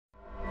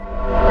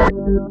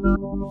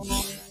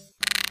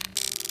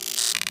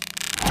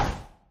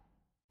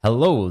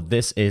Hello,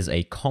 this is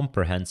a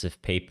comprehensive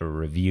paper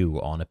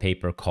review on a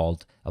paper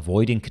called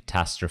Avoiding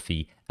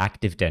Catastrophe,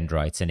 Active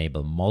Dendrites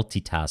Enable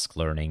Multitask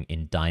Learning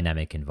in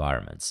Dynamic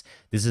Environments.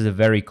 This is a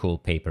very cool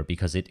paper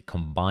because it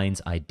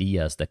combines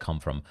ideas that come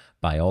from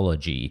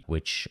biology,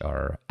 which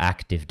are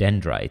active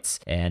dendrites,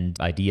 and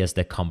ideas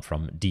that come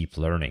from deep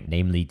learning,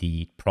 namely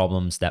the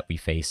problems that we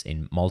face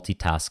in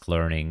multitask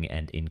learning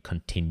and in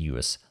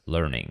continuous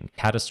learning.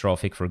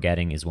 Catastrophic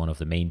forgetting is one of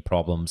the main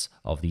problems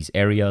of these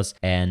areas,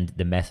 and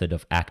the method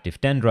of active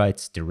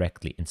dendrites,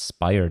 directly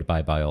inspired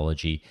by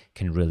biology,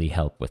 can really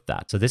help with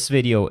that. So this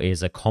video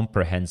is a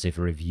comprehensive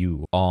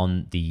review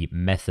on the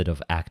method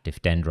of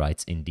active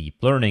dendrites in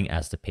deep learning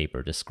as the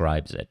paper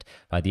describes it.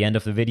 By the end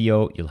of the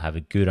video, you'll have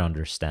a good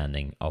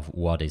understanding of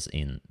what is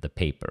in the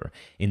paper.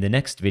 In the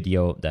next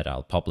video that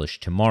I'll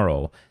publish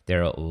tomorrow,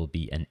 there will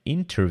be an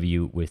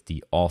interview with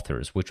the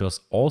authors, which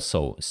was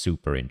also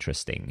super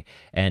interesting.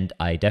 And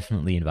I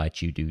definitely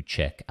invite you to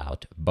check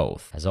out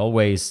both. As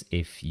always,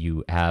 if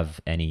you have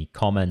any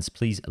comments,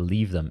 please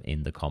leave them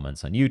in the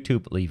comments on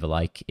YouTube. Leave a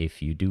like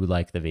if you do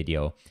like the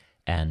video,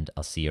 and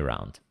I'll see you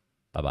around.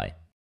 Bye-bye.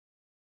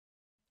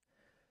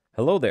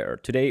 Hello there.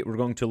 Today we're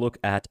going to look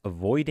at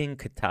avoiding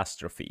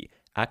catastrophe.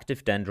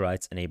 Active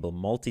dendrites enable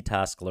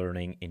multitask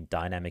learning in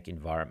dynamic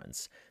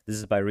environments. This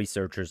is by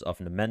researchers of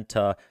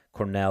Numenta,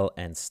 Cornell,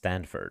 and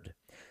Stanford.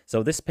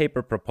 So this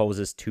paper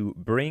proposes to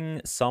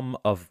bring some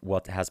of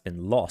what has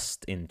been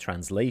lost in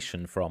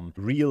translation from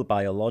real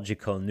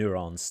biological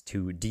neurons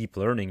to deep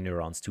learning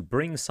neurons, to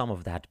bring some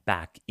of that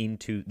back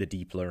into the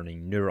deep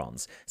learning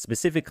neurons,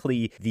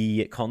 specifically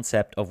the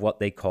concept of what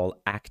they call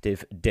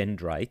active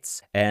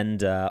dendrites,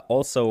 and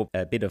also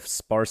a bit of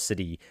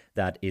sparsity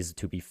that is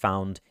to be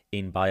found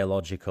in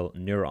biological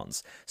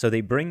neurons. So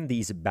they bring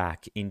these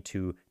back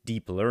into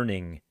deep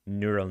learning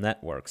neural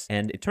networks.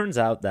 And it turns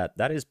out that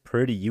that is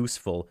pretty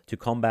useful to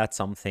combat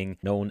something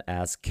known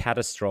as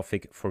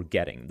catastrophic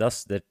forgetting.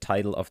 Thus, the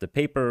title of the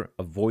paper,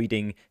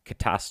 Avoiding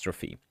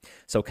Catastrophe.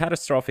 So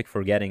catastrophic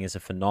forgetting is a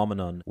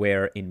phenomenon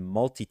where in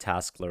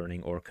multitask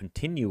learning or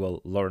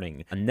continual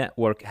learning, a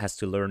network has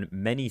to learn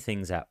many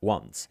things at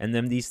once. And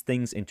then these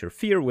things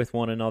interfere with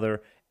one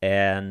another.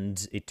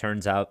 And it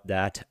turns out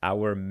that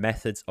our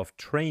methods of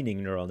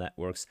training neural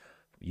networks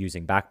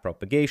using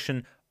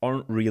backpropagation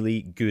aren't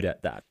really good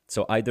at that.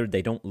 So either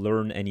they don't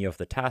learn any of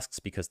the tasks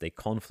because they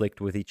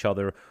conflict with each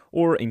other,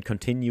 or in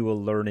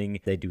continual learning,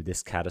 they do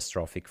this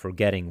catastrophic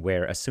forgetting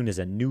where as soon as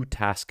a new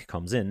task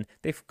comes in,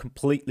 they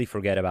completely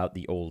forget about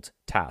the old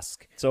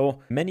task.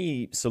 So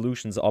many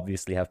solutions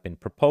obviously have been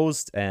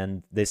proposed,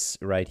 and this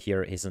right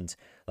here is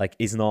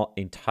not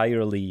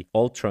entirely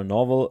ultra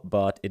novel,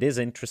 but it is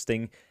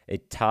interesting.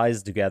 It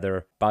ties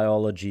together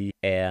biology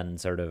and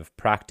sort of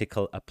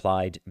practical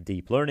applied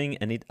deep learning,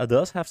 and it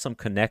does have some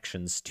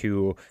connections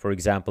to, for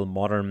example,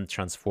 modern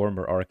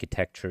transformer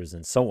architectures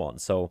and so on.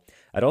 So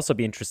I'd also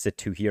be interested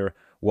to hear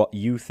what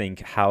you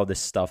think, how this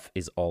stuff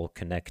is all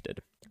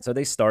connected. So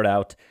they start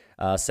out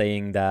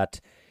saying that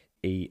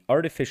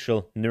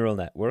artificial neural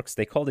networks,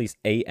 they call these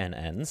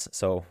ANNs.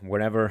 So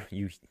whenever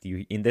you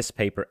in this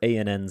paper,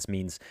 ANNs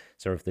means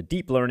sort of the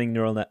deep learning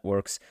neural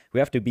networks. We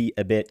have to be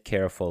a bit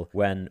careful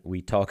when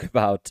we talk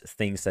about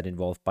things that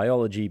involve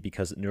biology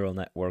because neural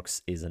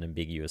networks is an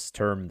ambiguous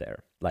term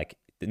there. Like,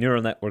 the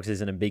neural networks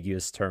is an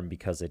ambiguous term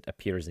because it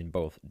appears in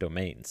both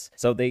domains.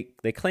 So they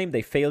claim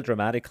they fail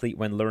dramatically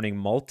when learning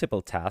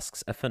multiple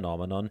tasks, a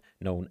phenomenon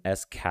known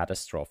as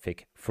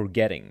catastrophic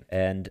forgetting.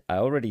 And I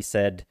already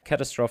said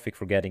catastrophic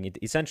forgetting, it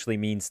essentially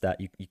means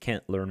that you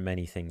can't learn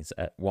many things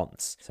at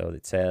once. So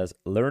it says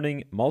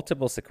learning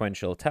multiple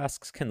sequential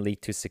tasks can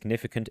lead to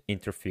significant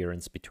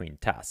interference between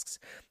tasks.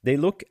 They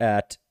look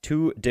at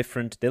two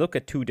different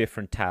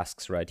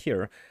tasks right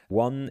here.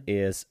 One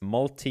is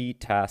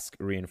multitask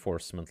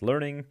reinforcement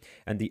learning,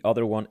 and the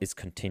other one is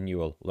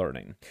continual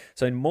learning.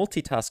 So in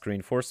multitask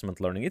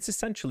reinforcement learning, it's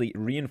essentially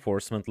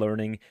reinforcement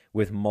learning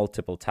with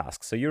multiple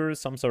tasks. So you're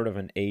some sort of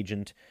an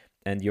agent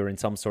and you're in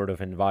some sort of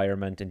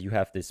environment and you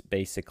have this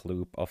basic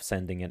loop of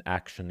sending an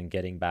action and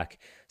getting back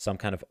some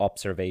kind of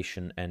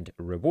observation and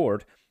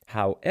reward.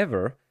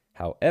 However,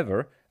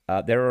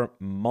 there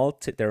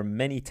are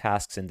many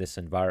tasks in this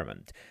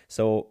environment.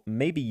 So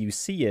maybe you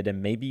see it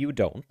and maybe you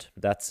don't.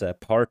 That's a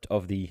part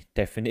of the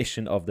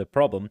definition of the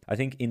problem. I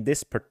think in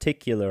this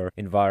particular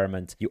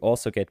environment, you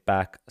also get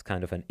back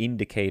kind of an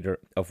indicator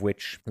of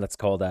which, let's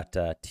call that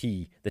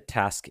T, the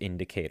task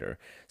indicator.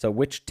 So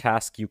which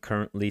task you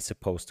currently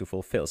supposed to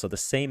fulfill. So the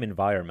same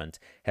environment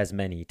has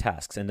many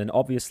tasks. And then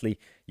obviously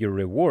your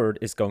reward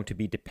is going to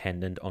be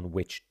dependent on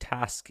which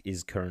task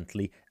is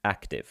currently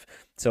active.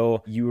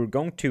 So you're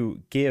going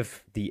to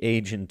give the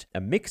agent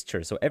a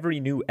mixture. So every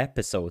new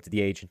episode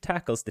the agent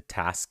tackles, the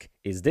task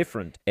is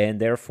different. And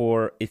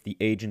therefore, if the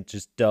agent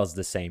just does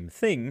the same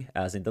thing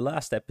as in the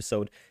last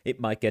episode, it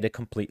might get a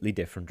completely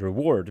different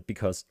reward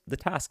because the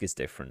task is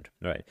different,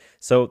 right?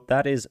 So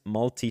that is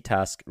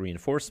multitask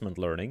reinforcement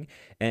learning.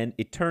 And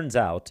it turns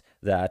out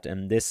that,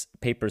 and this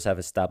papers have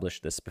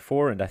established this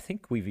before, and I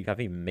think we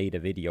have even made a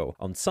video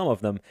on some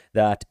of them,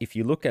 that if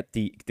you look at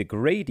the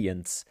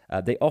gradients,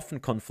 they often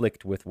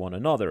conflict with one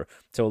another.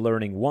 So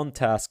learning one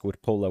task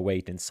would pull a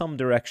weight in some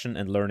direction,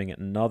 and learning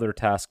another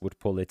task would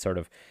pull it sort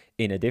of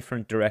in a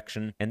different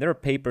direction. And there are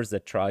papers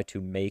that try to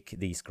make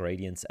these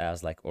gradients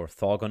as like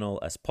orthogonal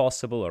as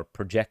possible, or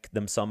project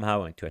them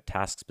somehow into a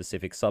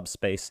task-specific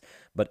subspace.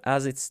 But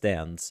as it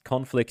stands,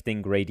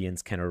 conflicting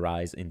gradients can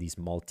arise in these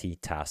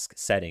multitask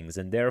settings,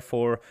 and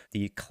therefore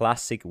the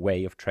classic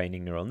way of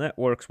training neural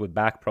networks with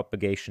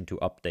backpropagation to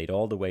update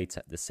all the weights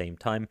at the same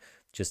time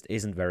just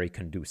isn't very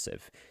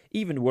conducive.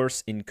 Even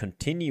worse in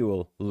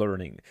continual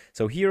learning.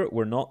 So here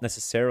we're not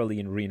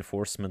necessarily in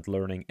reinforcement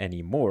learning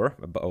anymore,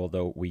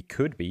 although we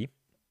could be.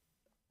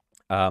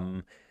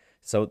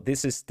 So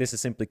this is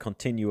simply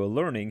continual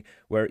learning,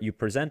 where you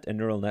present a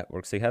neural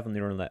network. So you have a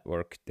neural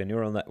network. The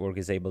neural network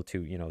is able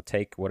to,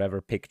 take whatever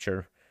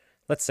picture,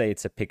 let's say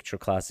it's a picture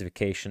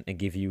classification, and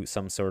give you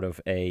some sort of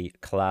a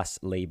class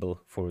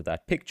label for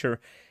that picture.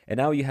 And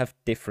now you have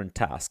different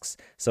tasks.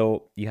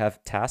 So you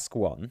have task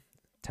one.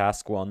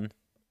 Task one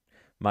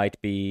might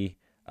be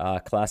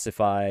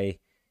classify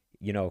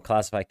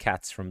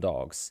cats from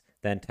dogs.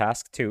 Then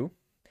task two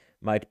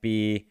might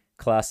be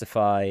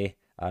classify,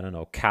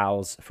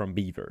 cows from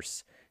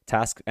beavers.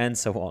 Task, and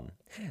so on.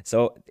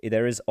 So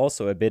there is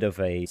also a bit of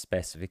a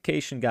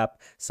specification gap.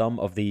 Some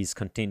of these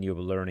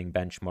continual learning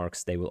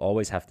benchmarks, they will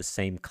always have the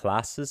same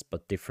classes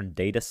but different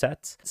data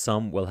sets.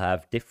 Some will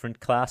have different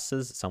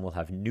classes, some will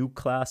have new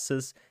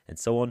classes, and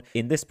so on.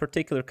 In this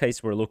particular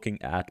case, we're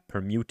looking at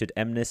permuted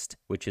MNIST,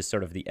 which is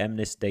sort of the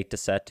MNIST data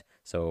set.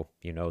 So,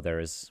 there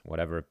is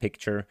whatever a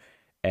picture,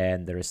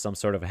 and there is some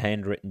sort of a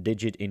handwritten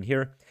digit in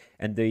here.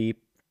 And the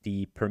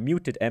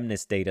permuted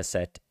MNIST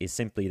dataset is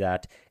simply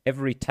that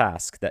every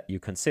task that you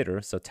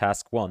consider, so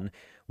task one,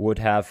 would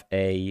have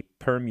a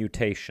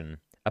permutation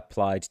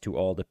applied to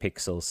all the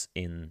pixels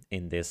in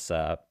this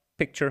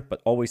picture, but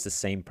always the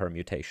same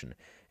permutation.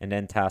 And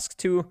then task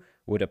two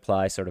would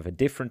apply sort of a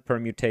different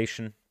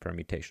permutation,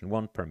 permutation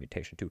one,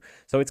 permutation two.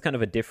 So it's kind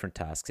of a different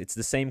task. It's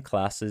the same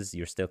classes.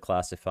 You're still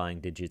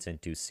classifying digits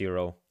into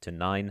 0 to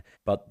 9,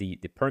 but the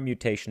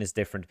permutation is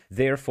different.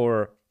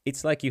 Therefore,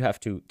 it's like you have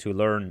to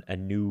learn a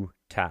new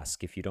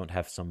task if you don't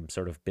have some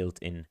sort of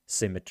built-in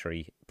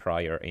symmetry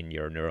prior in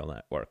your neural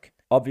network.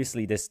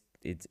 Obviously,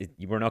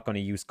 we're not going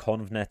to use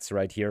convnets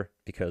right here,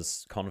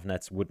 because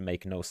convnets would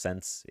make no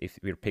sense if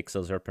your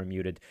pixels are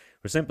permuted.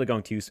 We're simply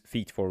going to use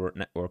feed-forward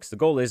networks. The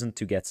goal isn't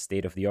to get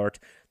state-of-the-art.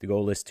 The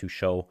goal is to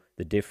show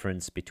the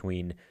difference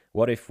between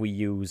what if we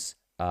use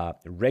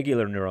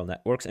regular neural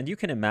networks. And you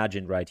can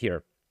imagine right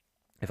here,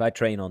 if I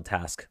train on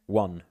task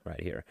one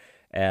right here,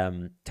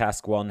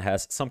 task one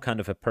has some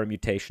kind of a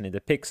permutation in the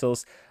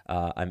pixels.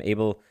 I'm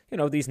able,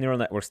 these neural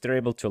networks, they're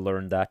able to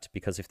learn that,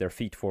 because if they're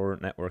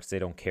feed-forward networks, they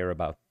don't care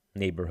about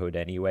neighborhood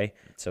anyway.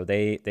 So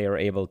they are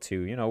able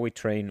to, we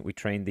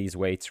train these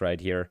weights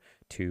right here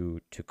to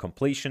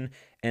completion.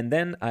 And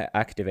then I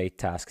activate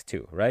task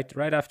two, right?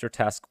 Right after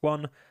task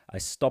one, I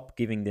stop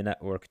giving the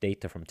network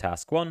data from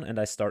task one, and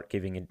I start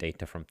giving it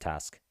data from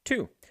task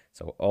two.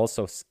 So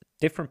also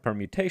different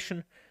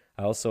permutation.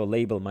 I also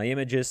label my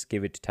images,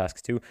 give it to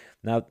task two.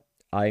 Now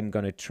I'm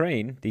going to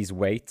train these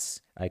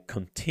weights. I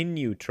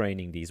continue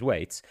training these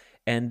weights.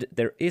 And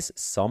there is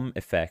some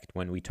effect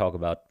when we talk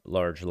about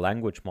large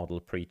language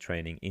model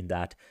pre-training, in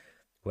that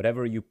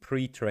whatever you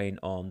pre-train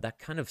on, that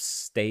kind of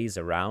stays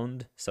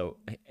around. So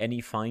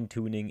any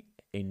fine-tuning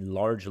in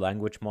large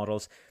language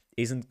models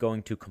isn't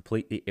going to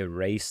completely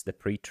erase the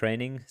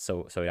pre-training.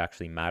 So it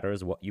actually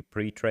matters what you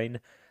pre-train.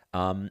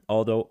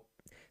 Although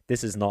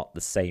this is not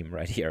the same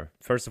right here.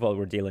 First of all,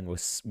 we're dealing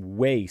with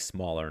way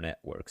smaller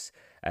networks.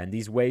 And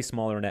these way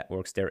smaller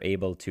networks, they're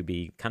able to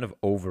be kind of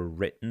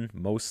overwritten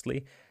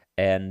mostly.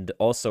 And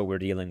also we're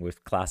dealing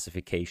with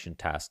classification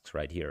tasks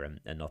right here,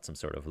 and not some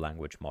sort of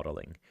language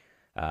modeling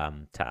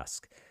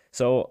task.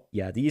 So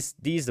yeah, these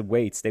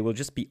weights, they will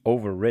just be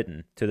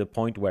overridden to the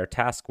point where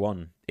task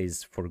one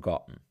is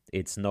forgotten.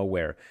 It's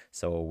nowhere.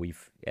 So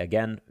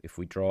if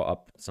we draw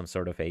up some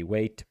sort of a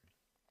weight,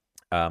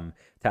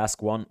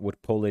 task one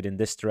would pull it in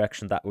this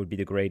direction. That would be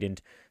the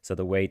gradient. So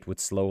the weight would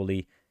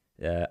slowly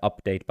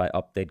update by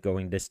update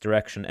going this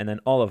direction. And then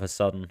all of a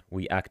sudden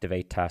we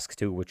activate task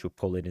two, which would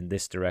pull it in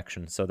this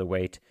direction. So the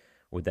weight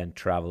would then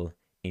travel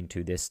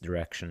into this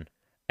direction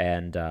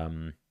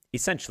and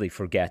essentially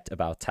forget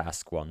about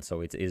task one.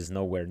 So it is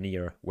nowhere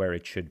near where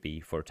it should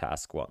be for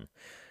task one.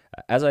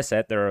 As I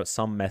said, there are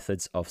some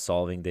methods of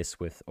solving this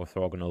with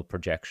orthogonal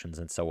projections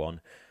and so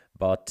on.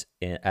 But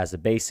as a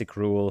basic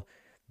rule,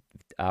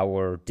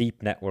 our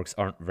deep networks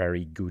aren't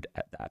very good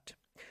at that.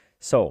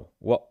 So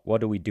what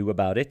do we do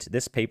about it?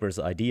 This paper's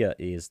idea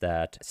is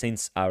that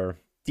since our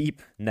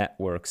deep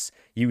networks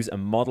use a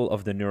model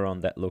of the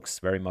neuron that looks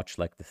very much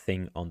like the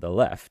thing on the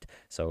left,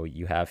 so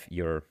you have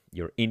your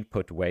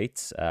input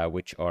weights,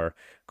 which are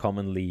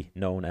commonly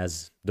known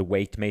as the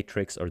weight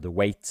matrix or the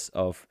weights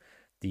of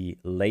the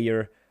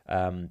layer.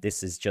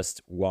 This is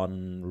just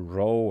one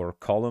row or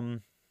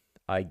column,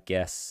 I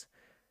guess.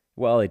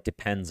 Well, it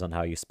depends on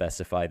how you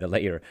specify the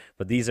layer,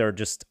 but these are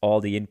just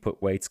all the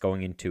input weights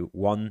going into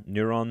one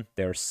neuron.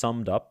 They're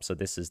summed up, so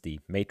this is the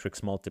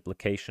matrix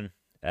multiplication,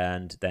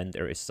 and then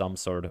there is some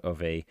sort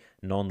of a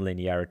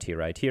non-linearity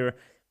right here,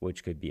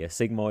 which could be a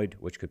sigmoid,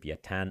 which could be a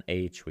tan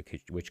H,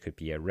 which could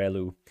be a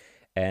ReLU,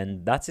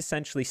 and that's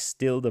essentially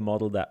still the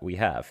model that we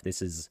have.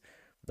 This is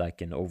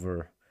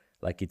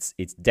like it's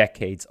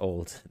decades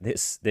old,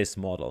 this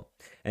model,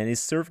 and it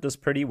served us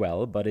pretty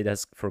well, but it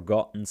has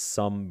forgotten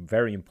some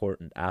very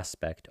important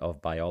aspect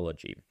of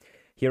biology.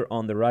 Here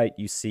on the right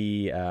you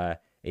see a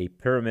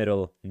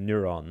pyramidal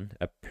neuron,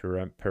 a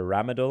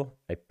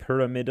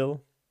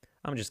pyramidal.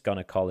 I'm just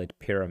gonna call it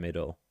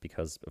pyramidal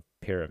because of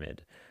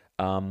pyramid.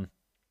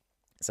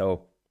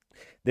 So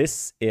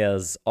this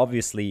is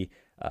obviously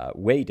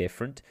way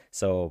different.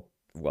 So,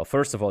 well,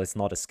 first of all, it's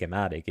not a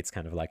schematic. It's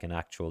kind of like an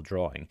actual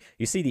drawing.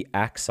 You see the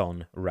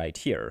axon right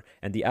here,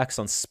 and the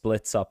axon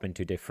splits up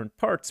into different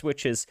parts,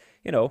 which is,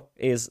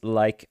 is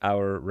like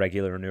our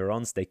regular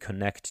neurons. They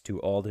connect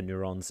to all the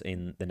neurons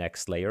in the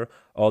next layer.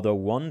 Although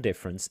one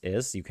difference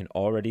is you can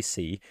already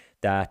see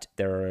that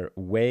there are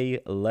way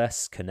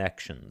less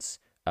connections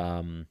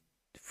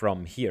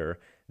from here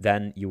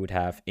than you would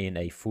have in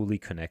a fully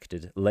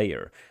connected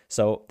layer.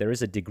 So there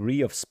is a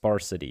degree of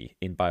sparsity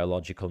in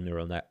biological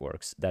neural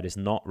networks that is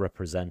not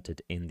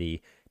represented in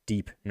the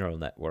deep neural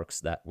networks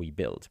that we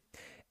build.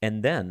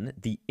 And then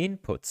the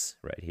inputs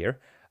right here,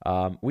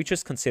 we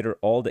just consider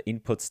all the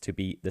inputs to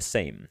be the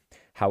same.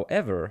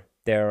 However,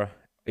 there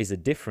is a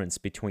difference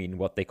between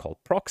what they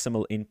call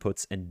proximal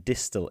inputs and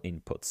distal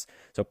inputs.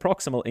 So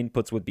proximal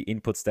inputs would be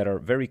inputs that are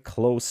very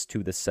close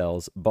to the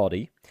cell's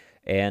body,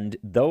 and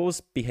those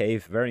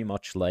behave very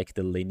much like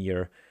the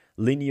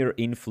linear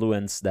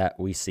influence that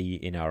we see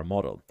in our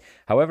model.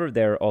 However,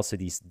 there are also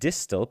these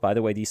distal, by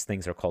the way, these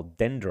things are called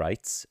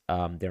dendrites.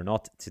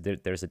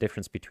 There's a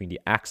difference between the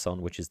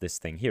axon, which is this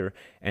thing here,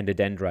 and the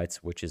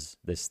dendrites, which is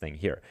this thing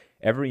here.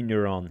 Every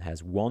neuron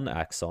has one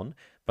axon,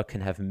 but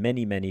can have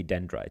many, many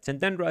dendrites. And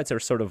dendrites are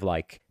sort of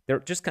like, they're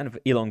just kind of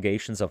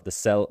elongations of the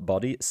cell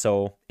body.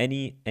 So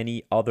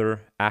any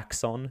other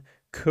axon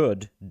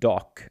could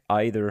dock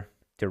either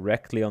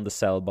directly on the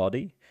cell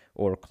body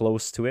or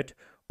close to it,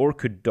 or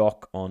could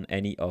dock on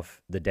any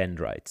of the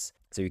dendrites.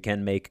 So you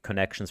can make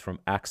connections from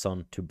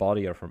axon to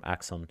body or from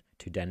axon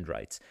to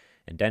dendrites.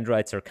 And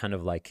dendrites are kind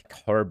of like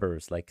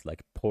harbors, like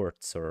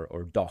ports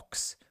or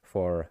docks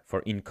for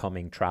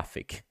incoming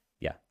traffic.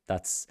 Yeah,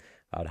 that's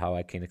about how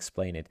I can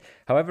explain it.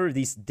 However,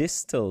 these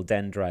distal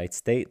dendrites,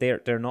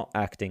 they're not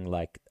acting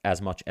like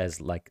as much as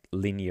like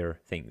linear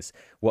things.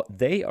 What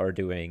they are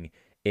doing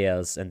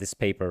is, and this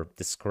paper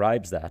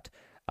describes that,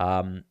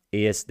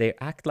 is they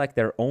act like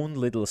their own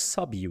little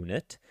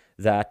subunit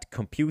that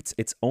computes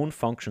its own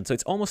function. So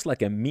it's almost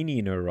like a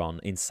mini neuron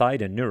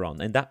inside a neuron,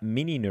 and that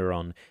mini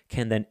neuron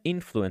can then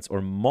influence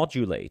or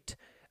modulate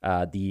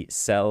the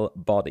cell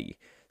body.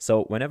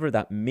 So whenever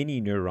that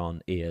mini neuron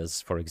is,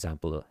 for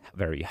example,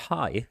 very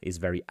high, is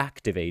very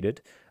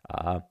activated,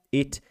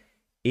 it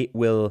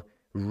will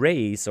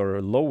raise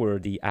or lower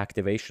the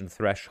activation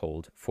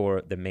threshold for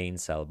the main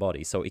cell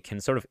body. So it can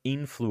sort of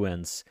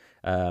influence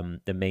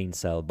the main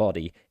cell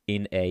body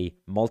in a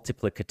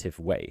multiplicative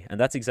way. And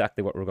that's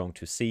exactly what we're going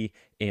to see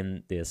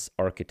in this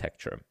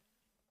architecture.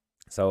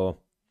 So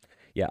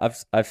yeah,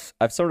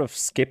 I've sort of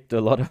skipped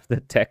a lot of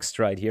the text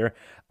right here.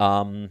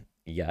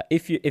 Yeah,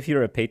 if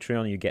you're a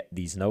Patreon, you get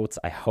these notes.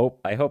 I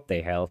hope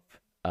they help.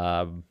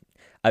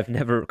 I've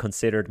never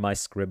considered my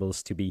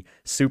scribbles to be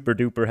super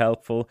duper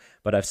helpful,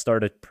 but I've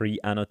started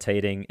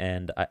pre-annotating,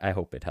 and I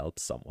hope it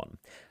helps someone.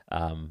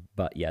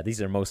 But yeah,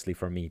 these are mostly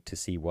for me to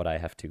see what I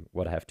have to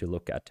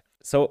look at.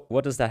 So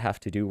what does that have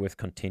to do with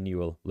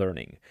continual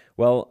learning?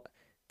 Well,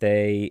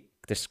 they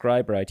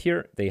describe right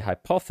here, they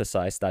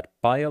hypothesize that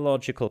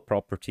biological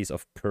properties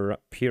of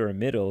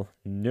pyramidal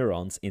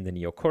neurons in the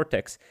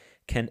neocortex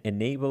can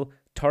enable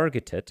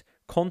targeted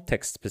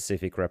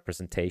context-specific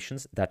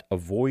representations that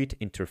avoid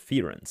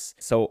interference.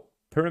 So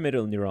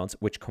pyramidal neurons,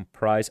 which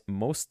comprise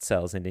most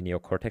cells in the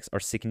neocortex, are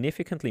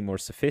significantly more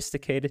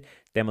sophisticated,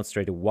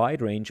 demonstrate a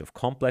wide range of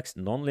complex,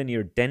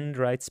 nonlinear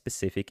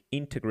dendrite-specific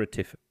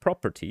integrative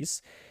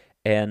properties,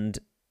 and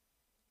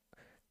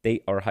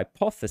they are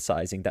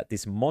hypothesizing that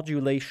this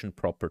modulation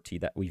property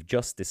that we've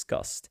just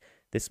discussed,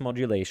 this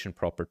modulation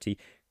property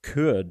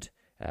could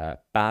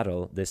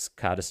battle this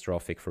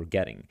catastrophic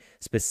forgetting.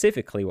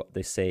 Specifically, what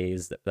they say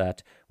is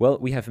that, well,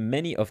 we have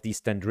many of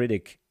these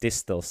dendritic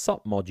distal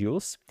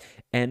submodules,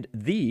 and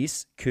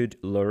these could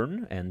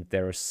learn, and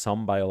there is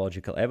some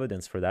biological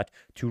evidence for that,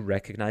 to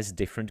recognize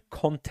different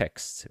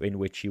contexts in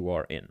which you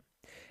are in.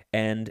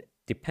 And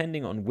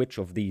depending on which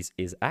of these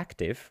is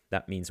active,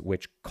 that means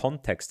which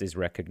context is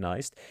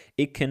recognized,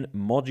 it can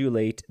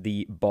modulate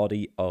the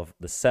body of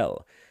the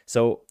cell.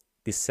 So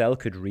the cell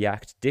could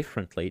react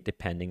differently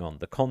depending on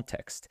the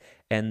context.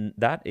 And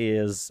that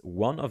is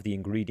one of the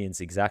ingredients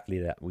exactly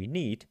that we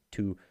need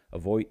to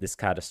avoid this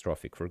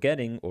catastrophic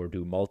forgetting or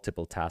do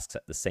multiple tasks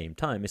at the same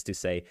time, is to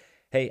say,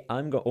 hey,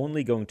 I'm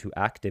only going to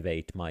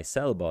activate my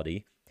cell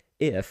body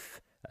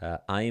if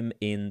I'm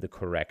in the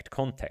correct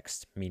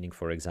context, meaning,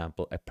 for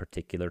example, a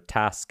particular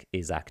task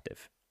is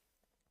active.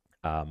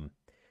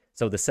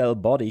 So the cell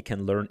body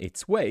can learn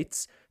its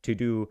weights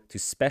to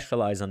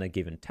specialize on a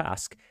given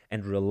task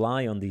and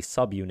rely on these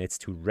subunits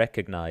to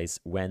recognize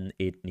when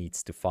it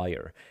needs to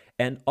fire.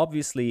 And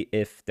obviously,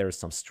 if there's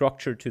some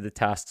structure to the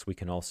tasks, we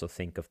can also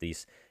think of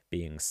these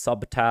being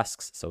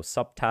subtasks. So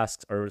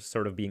subtasks are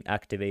sort of being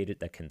activated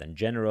that can then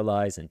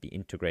generalize and be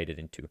integrated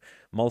into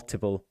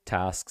multiple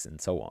tasks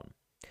and so on.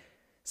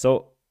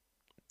 So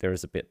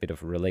there's a bit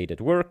of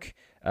related work.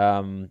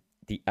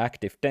 The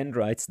active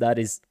dendrites, that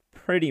is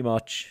pretty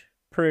much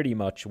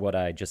what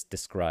I just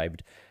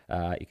described.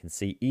 You can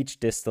see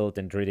each distal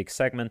dendritic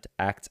segment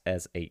acts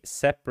as a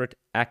separate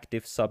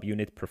active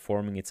subunit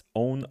performing its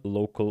own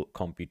local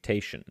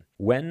computation.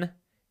 When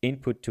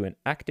input to an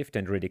active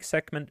dendritic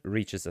segment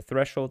reaches a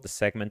threshold, the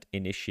segment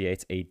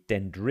initiates a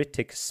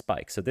dendritic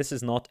spike. So this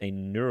is not a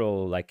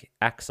neural like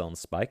axon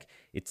spike,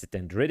 it's a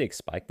dendritic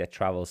spike that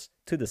travels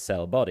to the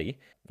cell body.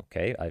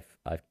 Okay,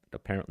 I've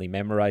apparently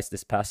memorized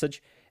this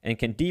passage, and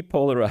can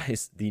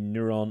depolarize the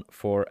neuron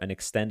for an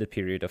extended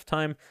period of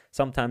time,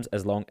 sometimes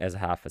as long as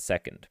half a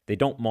second. They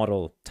don't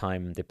model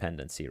time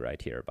dependency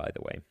right here, by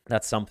the way.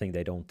 That's something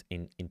they don't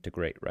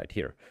integrate right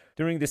here.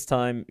 During this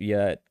time,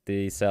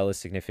 the cell is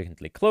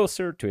significantly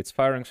closer to its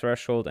firing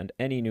threshold, and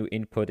any new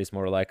input is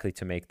more likely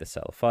to make the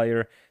cell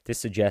fire. This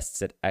suggests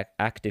that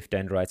active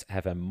dendrites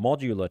have a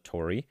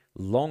modulatory,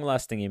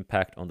 long-lasting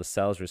impact on the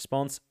cell's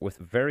response with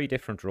very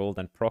different role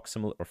than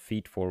proximal or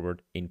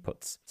feed-forward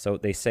inputs. So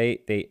they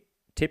say they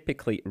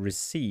typically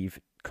receive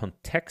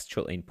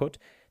contextual input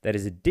that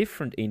is a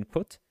different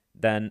input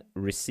than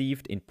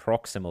received in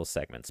proximal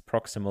segments.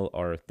 Proximal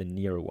are the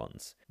near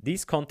ones.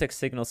 These context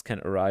signals can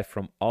arrive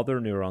from other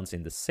neurons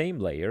in the same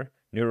layer,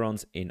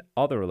 neurons in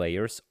other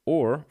layers,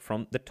 or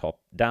from the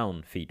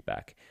top-down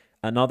feedback.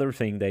 Another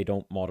thing they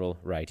don't model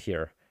right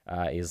here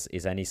is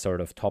any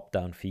sort of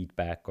top-down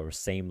feedback or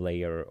same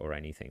layer or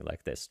anything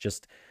like this.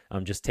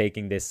 I'm just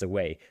taking this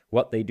away.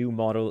 What they do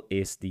model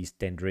is these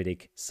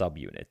dendritic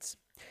subunits.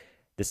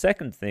 The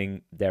second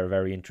thing they're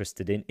very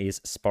interested in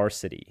is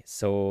sparsity.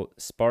 So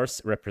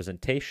sparse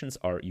representations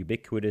are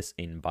ubiquitous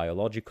in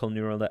biological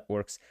neural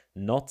networks,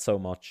 not so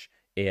much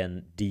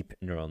in deep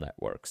neural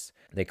networks.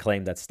 They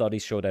claim that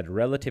studies show that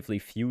relatively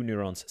few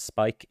neurons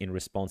spike in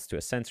response to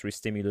a sensory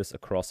stimulus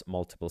across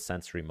multiple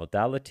sensory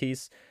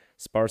modalities.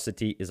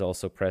 Sparsity is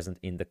also present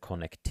in the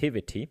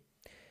connectivity,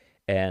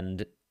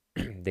 and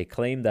they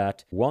claim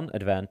that one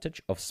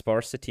advantage of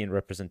sparsity in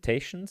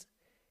representations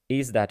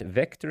is that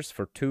vectors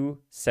for two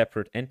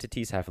separate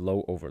entities have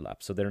low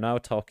overlap. So they're now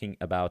talking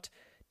about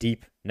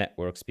deep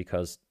networks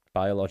because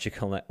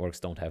biological networks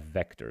don't have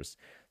vectors.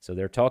 So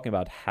they're talking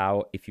about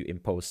how if you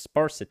impose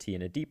sparsity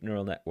in a deep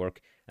neural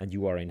network and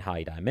you are in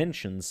high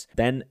dimensions,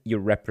 then your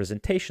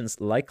representations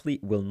likely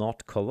will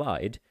not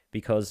collide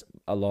because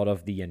a lot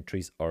of the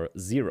entries are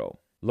zero.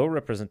 Low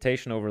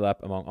representation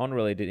overlap among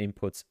unrelated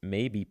inputs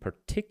may be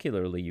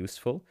particularly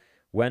useful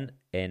when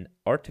an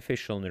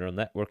artificial neural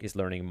network is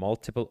learning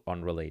multiple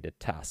unrelated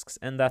tasks.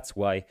 And that's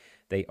why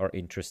they are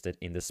interested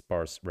in the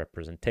sparse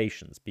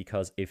representations,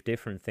 because if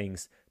different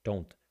things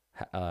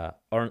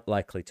aren't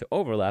likely to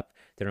overlap,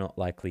 they're not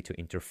likely to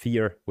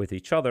interfere with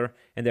each other,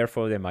 and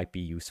therefore they might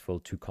be useful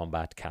to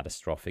combat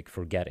catastrophic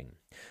forgetting.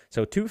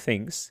 So two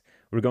things: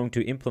 we're going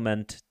to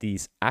implement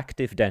these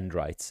active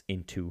dendrites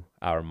into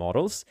our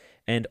models,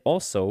 and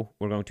also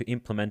we're going to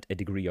implement a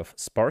degree of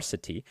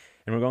sparsity,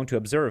 and we're going to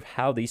observe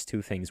how these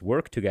two things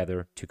work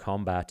together to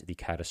combat the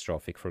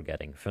catastrophic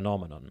forgetting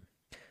phenomenon.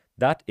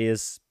 That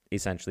is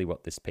essentially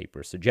what this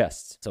paper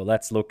suggests. So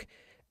let's look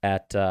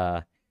at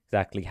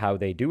exactly how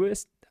they do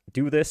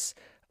this.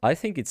 I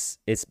think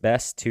it's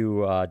best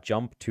to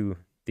jump to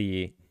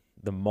the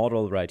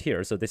model right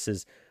here. So this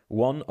is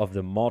one of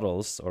the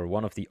models or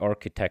one of the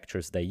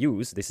architectures they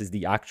use. This is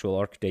the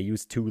actual they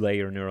use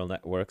two-layer neural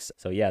networks.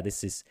 So yeah,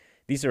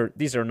 these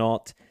are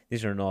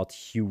not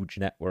huge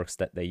networks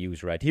that they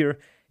use right here.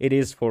 It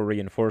is for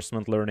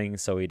reinforcement learning,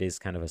 so it is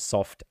kind of a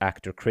soft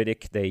actor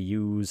critic. They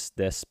use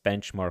this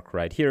benchmark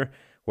right here,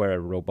 where a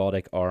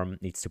robotic arm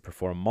needs to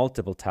perform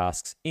multiple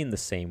tasks in the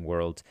same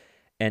world.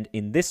 And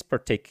in this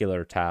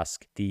particular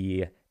task,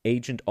 the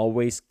agent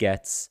always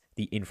gets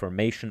the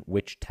information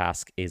which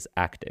task is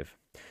active.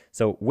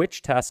 So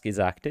which task is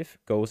active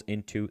goes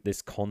into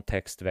this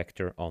context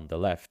vector on the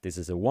left. This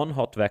is a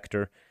one-hot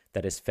vector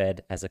that is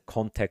fed as a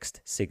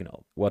context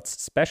signal. What's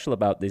special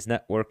about this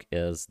network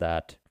is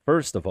that,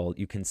 first of all,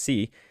 you can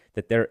see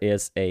that there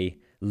is a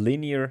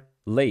linear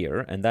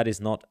layer, and that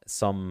is not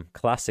some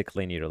classic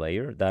linear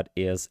layer, that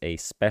is a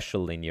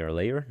special linear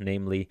layer,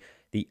 namely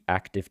the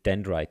active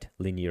dendrite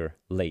linear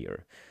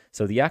layer.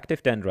 So the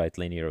active dendrite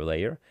linear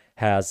layer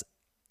has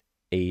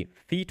a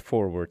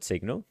feed-forward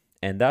signal,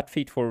 and that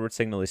feed-forward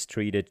signal is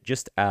treated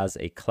just as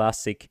a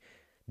classic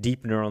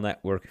deep neural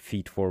network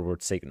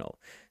feed-forward signal.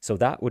 So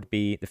that would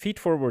be, the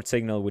feed-forward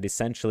signal would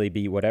essentially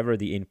be whatever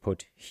the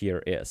input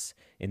here is.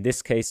 In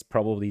this case,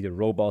 probably the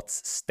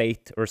robot's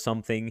state or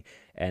something,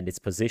 and its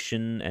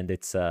position, and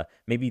its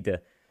maybe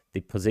the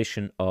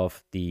position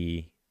of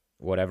the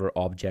whatever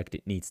object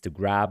it needs to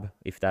grab,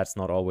 if that's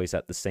not always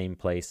at the same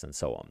place, and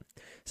so on.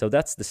 So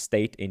that's the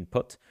state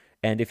input.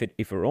 And if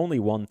it were only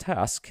one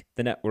task,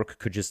 the network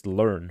could just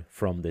learn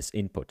from this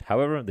input.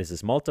 However, this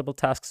is multiple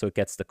tasks, so it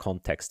gets the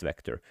context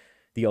vector.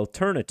 The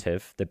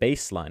alternative, the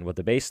baseline, what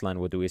the baseline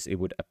would do is it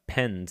would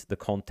append the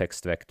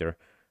context vector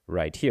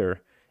right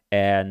here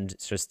and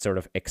just sort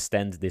of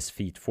extend this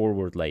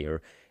feed-forward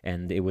layer.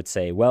 And it would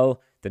say,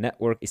 well, the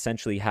network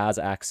essentially has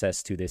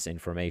access to this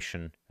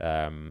information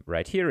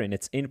right here in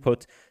its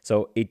input,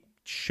 so it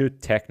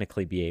should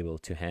technically be able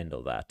to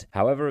handle that.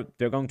 However,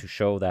 they're going to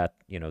show that,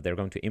 they're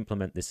going to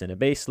implement this in a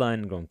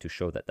baseline, going to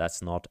show that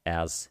that's not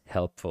as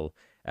helpful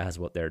as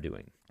what they're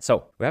doing.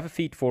 So we have a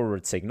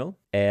feed-forward signal,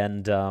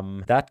 and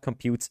that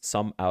computes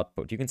some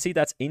output. You can see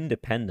that's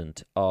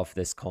independent of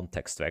this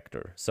context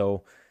vector.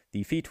 So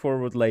the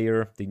feed-forward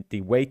layer,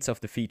 the weights of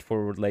the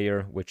feed-forward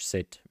layer, which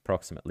sit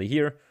approximately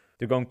here,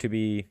 they're going to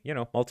be,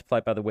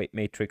 multiplied by the weight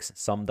matrix,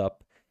 summed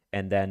up,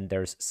 and then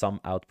there's some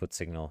output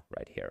signal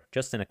right here,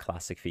 just in a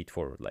classic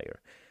feed-forward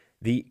layer.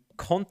 The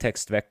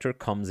context vector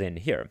comes in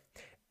here,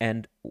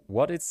 and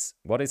what it's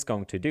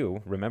going to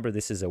do, remember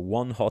this is a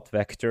one-hot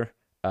vector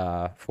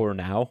for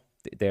now,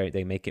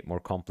 they make it more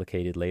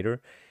complicated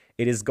later.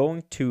 It is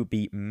going to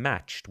be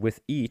matched with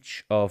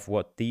each of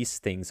what these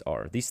things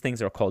are. These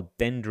things are called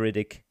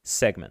dendritic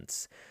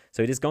segments.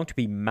 So it is going to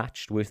be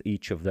matched with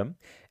each of them,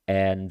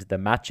 and the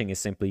matching is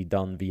simply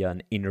done via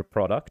an inner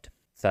product.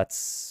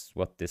 That's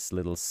what this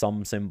little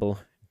sum symbol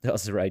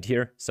does right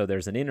here. So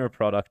there's an inner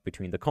product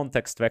between the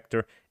context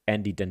vector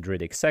and the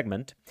dendritic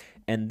segment,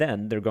 and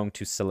then they're going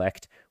to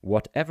select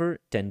whatever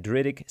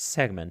dendritic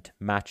segment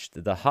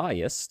matched the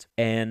highest,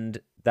 and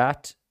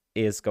that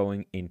is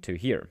going into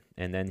here.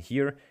 And then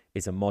here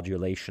is a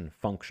modulation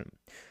function.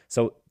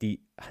 So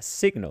the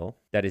signal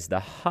that is the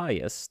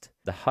highest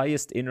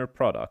inner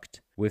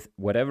product with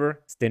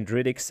whatever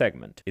dendritic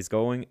segment is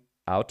going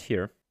out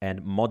here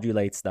and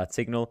modulates that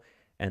signal,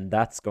 and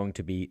that's going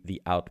to be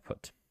the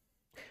output.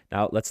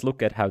 Now let's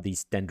look at how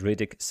these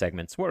dendritic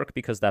segments work,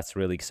 because that's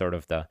really sort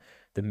of the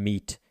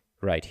meat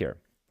right here.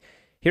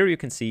 Here you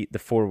can see the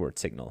forward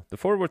signal. The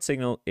forward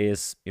signal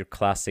is your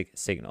classic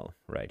signal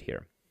right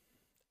here.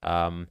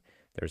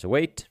 There's a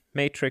weight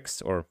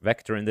matrix, or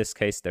vector in this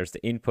case, there's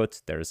the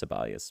input, there's a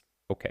bias.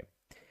 Okay.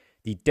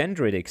 The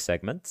dendritic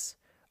segments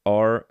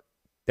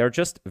they're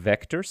just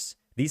vectors.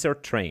 These are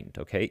trained,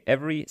 okay?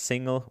 Every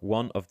single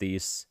one of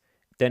these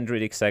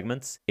dendritic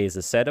segments is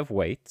a set of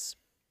weights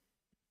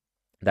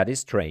that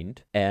is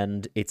trained,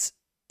 and it's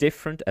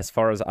different as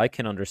far as I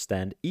can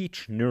understand.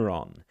 Each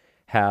neuron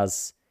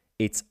has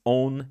its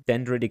own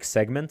dendritic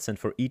segments, and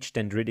for each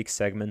dendritic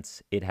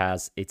segment, it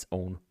has its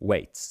own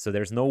weights. So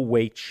there's no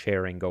weight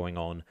sharing going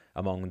on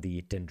among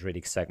the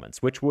dendritic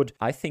segments, which would,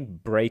 I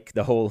think, break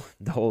the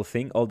whole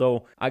thing.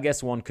 Although I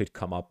guess one could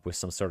come up with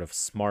some sort of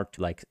smart,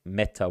 like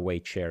meta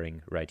weight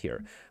sharing right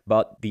here.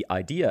 But the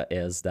idea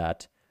is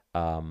that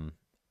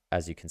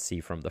as you can see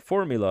from the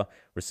formula,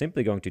 we're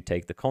simply going to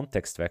take the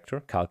context vector,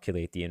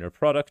 calculate the inner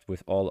product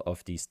with all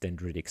of these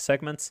dendritic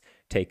segments,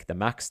 take the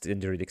max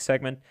dendritic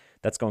segment.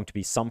 That's going to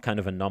be some kind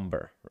of a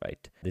number,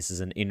 right? This is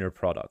an inner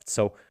product.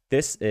 So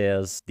this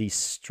is the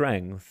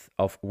strength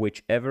of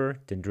whichever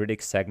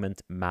dendritic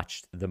segment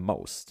matched the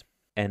most.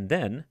 And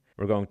then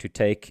we're going to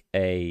take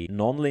a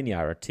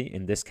nonlinearity,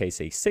 in this case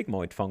a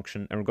sigmoid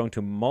function, and we're going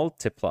to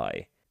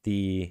multiply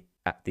the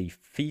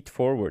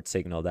feed-forward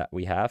signal that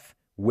we have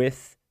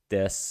with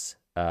this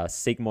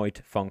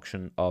sigmoid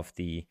function of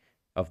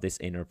this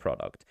inner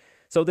product.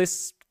 So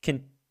this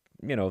can,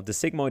 the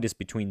sigmoid is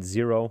between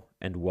 0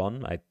 and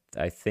 1,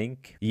 I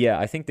think. Yeah,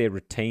 I think they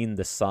retain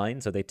the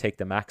sign, so they take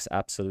the max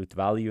absolute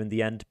value in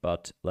the end,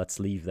 but let's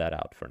leave that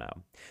out for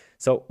now.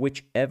 So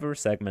whichever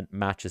segment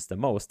matches the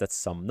most, that's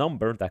some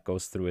number that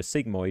goes through a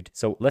sigmoid.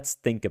 So let's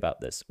think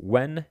about this.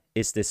 When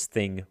is this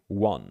thing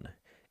 1?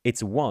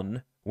 It's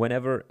 1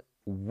 whenever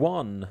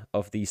one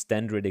of these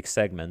dendritic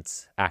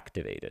segments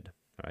activated.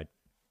 Right.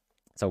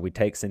 So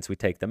since we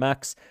take the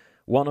max,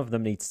 one of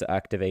them needs to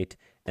activate,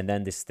 and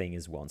then this thing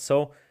is 1.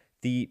 So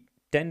the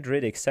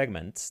dendritic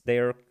segments, they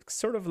are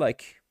sort of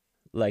like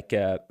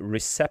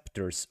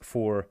receptors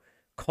for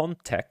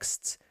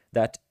contexts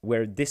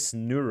where this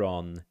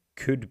neuron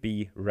could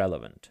be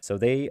relevant. So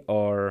they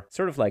are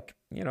sort of like,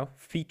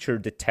 feature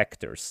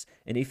detectors.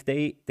 And if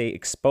they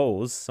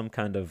expose some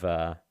kind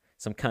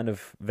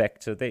of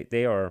vector,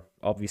 they are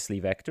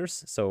obviously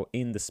vectors. So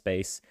in the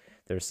space,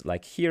 there's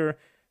like here,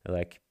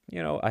 like,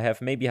 I have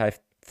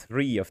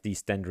 3 of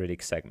these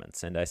dendritic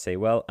segments, and I say,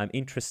 well, I'm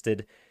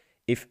interested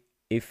if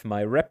if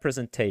my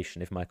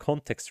representation, if my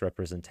context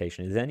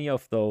representation is any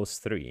of those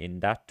three in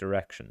that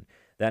direction,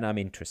 then I'm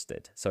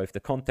interested. So if the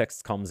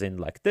context comes in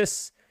like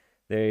this,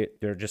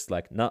 they're just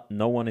like,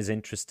 no one is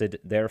interested.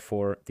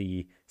 Therefore,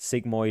 the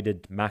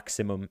sigmoided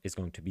maximum is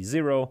going to be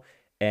 0,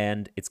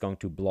 and it's going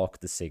to block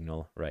the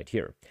signal right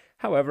here.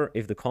 However,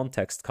 if the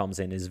context comes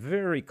in is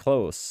very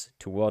close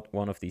to what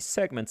one of these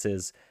segments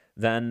is,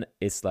 then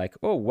it's like,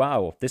 oh,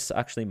 wow, this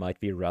actually might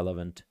be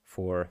relevant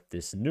for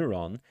this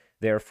neuron.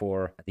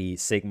 Therefore, the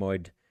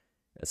sigmoid,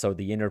 so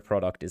the inner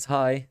product is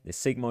high, the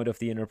sigmoid of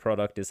the inner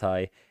product is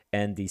high,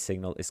 and the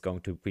signal is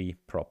going to be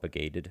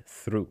propagated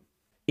through.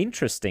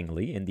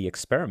 Interestingly, in the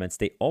experiments,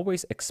 they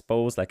always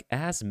expose like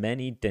as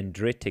many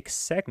dendritic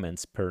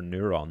segments per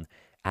neuron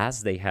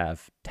as they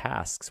have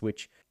tasks,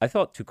 which I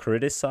thought to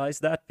criticize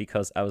that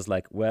because I was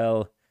like,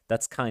 well,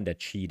 that's kind of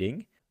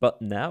cheating.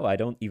 But now I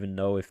don't even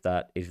know if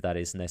that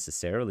is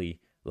necessarily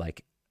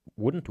like,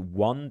 wouldn't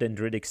one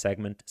dendritic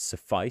segment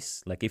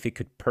suffice? Like if it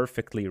could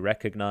perfectly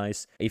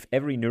recognize, if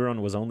every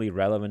neuron was only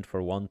relevant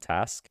for one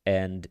task,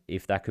 and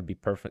if that could be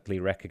perfectly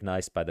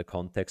recognized by the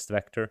context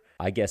vector,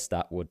 I guess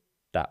that would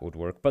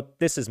work. But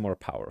this is more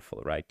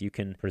powerful, right? You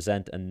can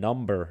present a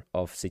number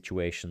of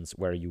situations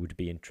where you would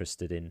be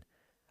interested in,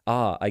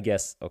 I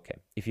guess, okay,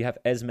 if you have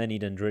as many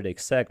dendritic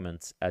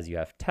segments as you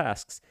have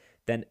tasks,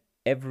 then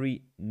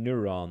every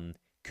neuron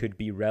could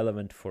be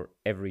relevant for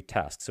every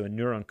task. So a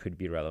neuron could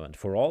be relevant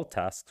for all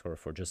tasks or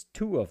for just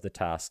 2 of the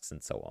tasks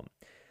and so on.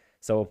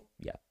 So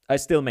yeah, I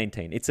still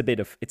maintain it's a bit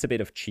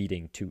of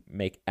cheating to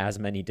make as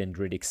many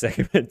dendritic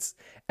segments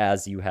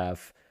as you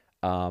have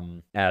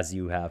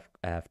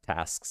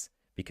tasks,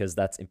 because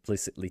that's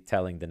implicitly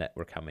telling the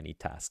network how many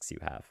tasks you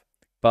have.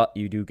 But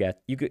you do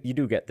get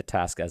the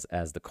task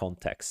as the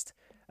context,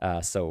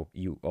 so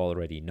you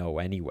already know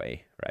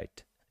anyway,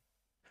 right?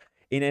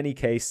 In any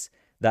case,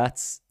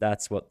 that's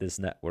what this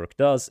network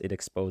does. It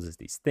exposes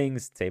these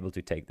things. It's able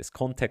to take this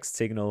context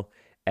signal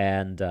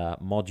and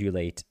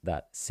modulate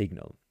that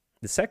signal.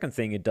 The second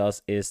thing it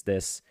does is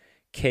this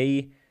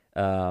K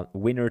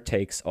winner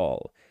takes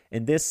all.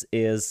 And this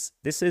is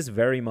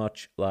very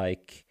much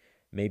like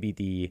maybe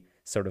the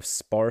sort of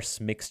sparse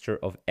mixture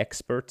of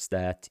experts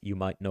that you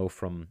might know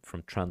from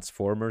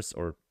transformers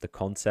or the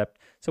concept.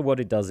 So what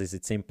it does is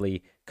it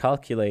simply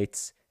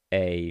calculates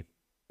a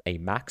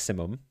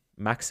maximum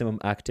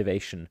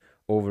activation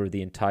over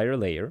the entire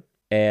layer,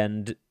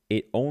 and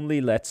it only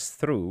lets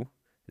through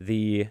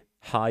the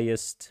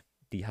highest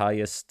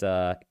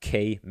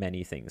K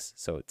many things.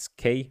 So it's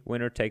K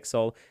winner takes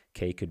all.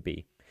 K could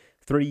be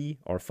 3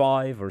 or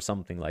 5 or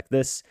something like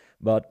this,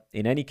 but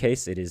in any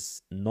case it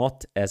is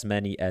not as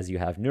many as you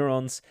have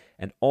neurons,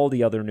 and all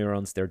the other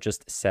neurons, they're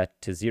just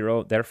set to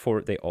 0,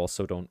 therefore they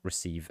also don't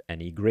receive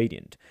any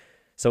gradient.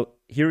 So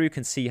here you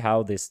can see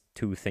how these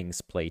two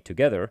things play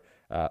together.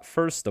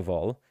 First of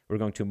all, we're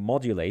going to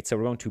modulate, so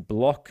we're going to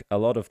block a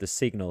lot of the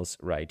signals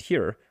right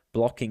here.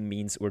 Blocking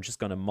means we're just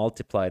going to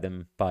multiply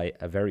them by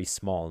a very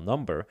small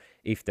number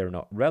if they're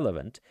not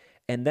relevant.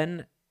 And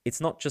then it's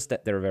not just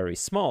that they're very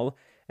small,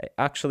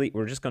 actually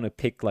we're just going to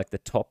pick like the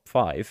top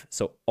 5.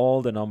 So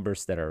all the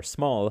numbers that are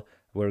small,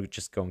 we're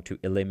just going to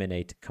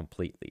eliminate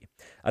completely.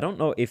 I don't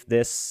know if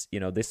this,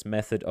 this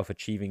method of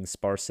achieving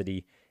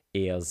sparsity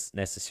is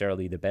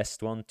necessarily the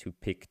best one to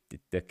pick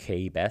the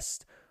K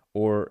best,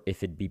 or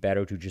if it'd be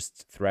better to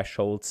just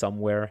threshold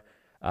somewhere,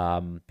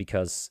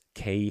 because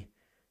K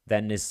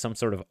then is some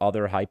sort of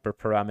other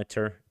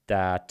hyperparameter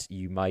that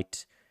you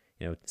might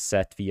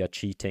set via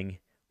cheating,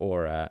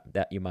 or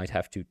that you might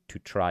have to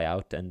try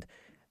out, and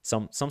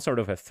some sort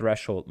of a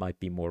threshold might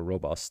be more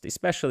robust,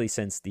 especially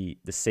since the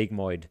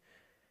sigmoid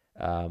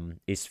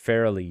is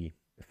fairly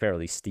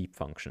steep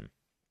function.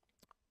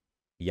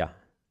 Yeah,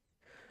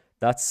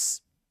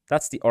 that's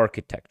the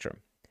architecture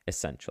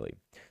essentially.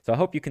 So I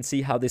hope you can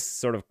see how this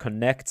sort of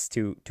connects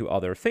to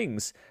other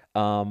things.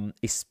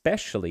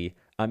 Especially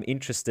I'm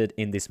interested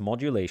in this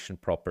modulation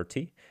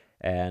property,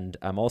 and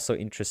I'm also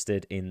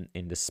interested in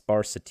the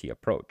sparsity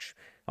approach.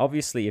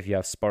 Obviously, if you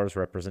have sparse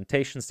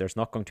representations, there's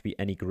not going to be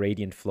any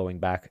gradient flowing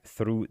back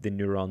through the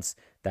neurons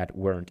that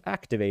weren't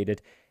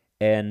activated,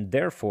 and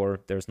therefore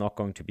there's not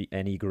going to be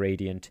any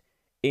gradient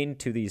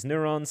into these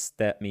neurons.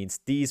 That means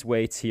these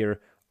weights here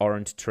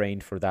aren't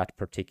trained for that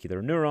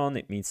particular neuron.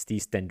 It means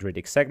these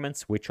dendritic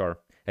segments, which are,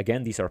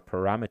 again, these are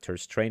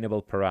parameters,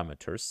 trainable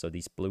parameters, so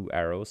these blue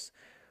arrows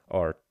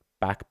are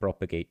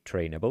backpropagate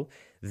trainable.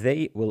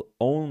 They will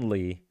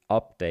only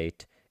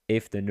update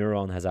if the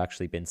neuron has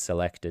actually been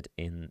selected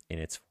in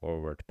its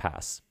forward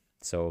pass.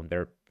 So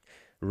they're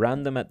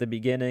random at the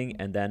beginning,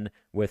 and then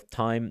with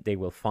time they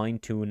will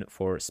fine-tune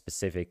for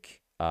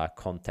specific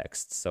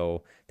contexts.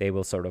 So they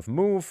will sort of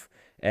move,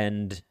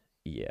 and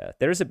yeah,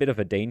 there is a bit of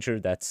a danger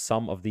that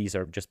some of these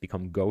are just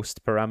become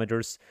ghost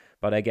parameters,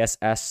 but I guess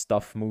as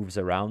stuff moves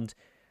around,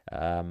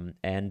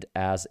 and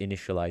as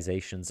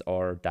initializations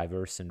are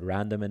diverse and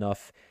random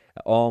enough,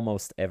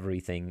 almost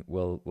everything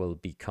will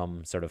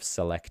become sort of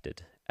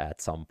selected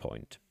at some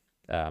point,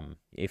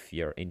 if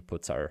your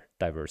inputs are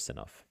diverse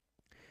enough.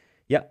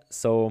 Yeah,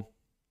 so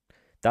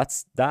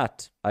that's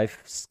that. I've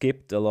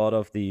skipped a lot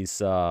of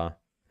these, a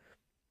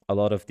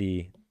lot of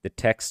the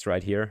text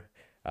right here.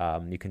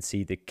 You can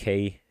see the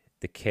KWTA,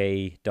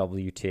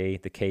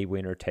 the K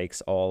winner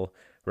takes all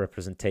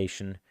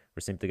representation.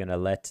 We're simply going to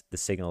let the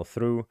signal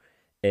through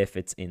if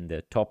it's in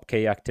the top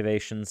K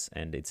activations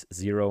and it's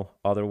 0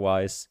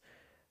 otherwise.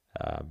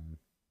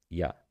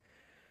 Yeah.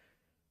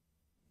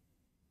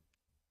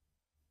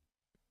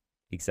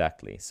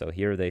 Exactly. So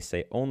here they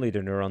say only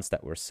the neurons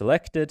that were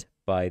selected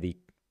by the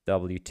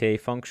WTA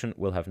function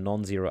will have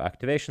non-zero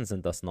activations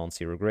and thus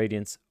non-zero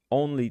gradients.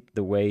 Only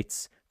the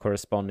weights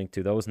corresponding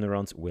to those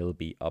neurons will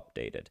be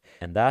updated.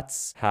 And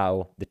that's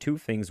how the two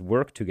things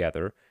work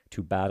together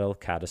to battle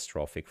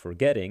catastrophic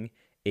forgetting,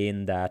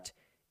 in that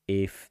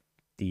if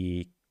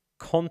the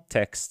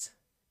context,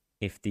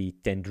 if the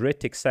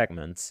dendritic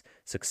segments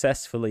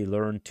successfully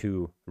learn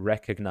to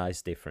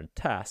recognize different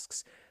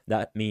tasks,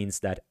 that means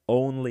that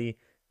only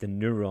the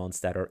neurons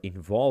that are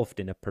involved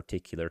in a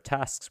particular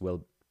task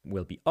will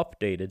be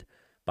updated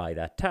by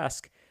that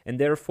task, and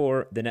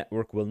therefore the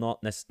network will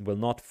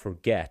not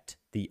forget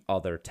the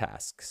other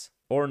tasks,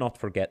 or not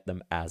forget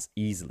them as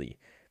easily,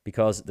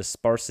 because the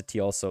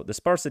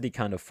sparsity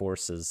kind of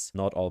forces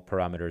not all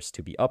parameters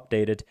to be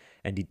updated,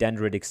 and the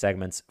dendritic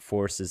segments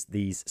forces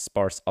these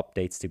sparse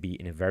updates to be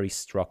in a very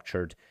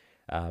structured,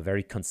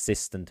 very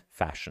consistent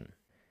fashion.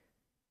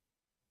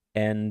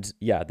 And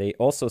yeah, they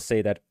also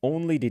say that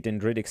only the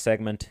dendritic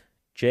segment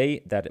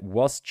J that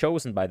was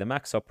chosen by the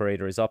max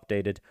operator is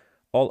updated.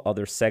 All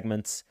other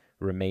segments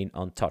remain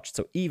untouched.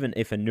 So even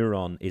if a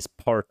neuron is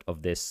part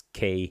of this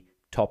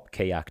top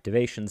K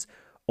activations,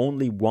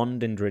 only one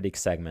dendritic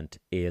segment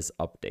is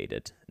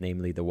updated,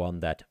 namely the one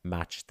that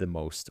matched the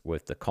most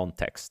with the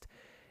context.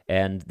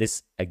 And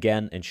this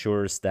again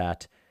ensures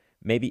that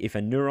maybe if a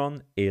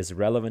neuron is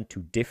relevant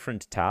to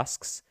different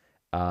tasks,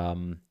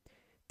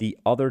 the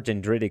other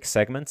dendritic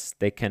segments,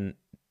 they can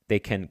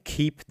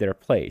keep their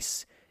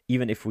place,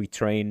 even if we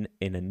train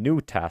in a new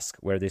task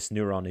where this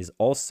neuron is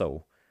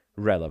also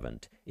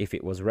relevant. If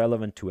it was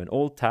relevant to an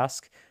old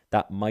task,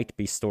 that might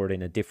be stored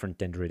in a different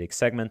dendritic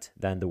segment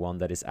than the one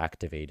that is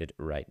activated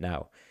right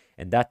now.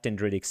 And that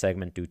dendritic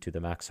segment, due to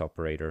the max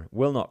operator,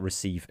 will not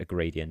receive a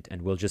gradient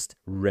and will just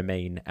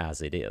remain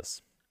as it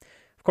is.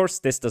 Of course,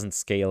 this doesn't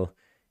scale,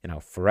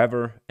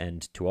 forever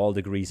and to all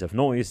degrees of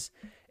noise,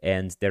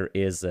 and there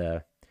is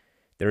a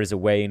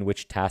way in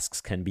which tasks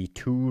can be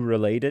too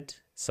related.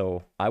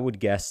 So I would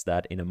guess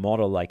that in a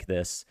model like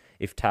this,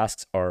 if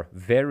tasks are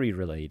very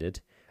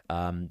related,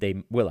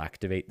 they will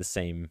activate the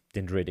same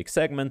dendritic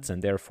segments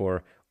and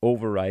therefore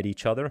override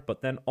each other.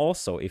 But then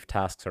also, if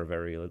tasks are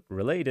very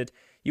related,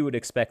 you would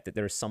expect that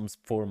there's some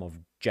form of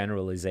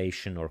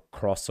generalization or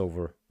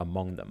crossover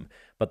among them.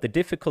 But the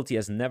difficulty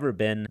has never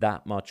been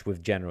that much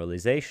with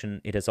generalization.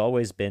 It has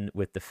always been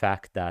with the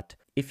fact that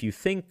if you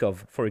think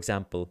of, for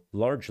example,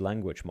 large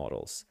language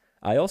models,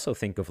 I also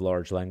think of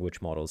large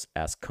language models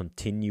as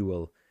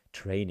continual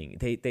training.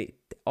 They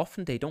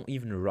often don't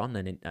even run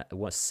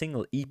a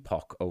single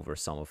epoch over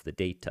some of the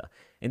data,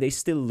 and they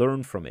still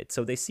learn from it.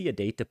 So they see a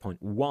data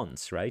point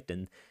once, right?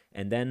 And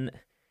then,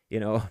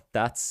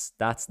 that's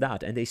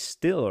that. And they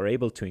still are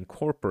able to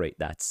incorporate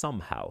that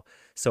somehow.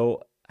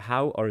 So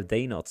how are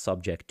they not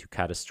subject to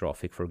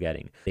catastrophic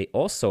forgetting? They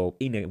also,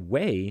 in a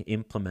way,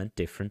 implement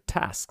different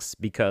tasks,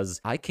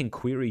 because I can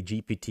query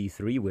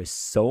GPT-3 with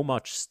so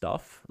much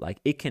stuff. Like,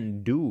 it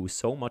can do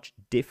so much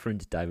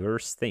different,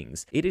 diverse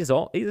things. It is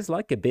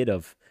like a bit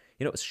of,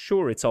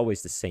 sure, it's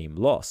always the same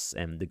loss,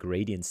 and the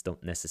gradients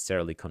don't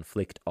necessarily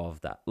conflict of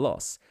that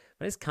loss,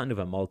 but it's kind of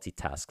a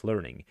multitask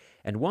learning.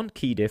 And one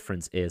key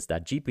difference is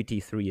that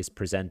GPT-3 is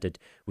presented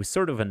with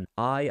sort of an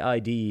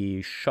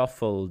IID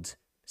shuffled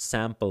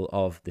sample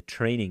of the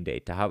training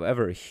data.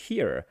 However,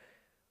 here,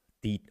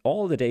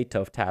 all the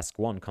data of task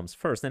 1 comes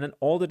first, and then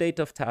all the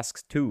data of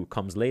task 2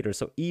 comes later.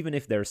 So even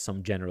if there's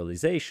some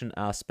generalization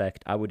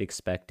aspect, I would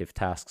expect if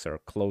tasks are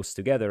close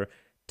together,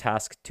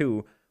 task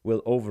 2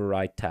 will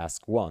override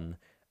task 1,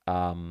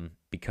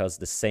 because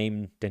the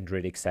same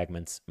dendritic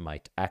segments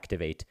might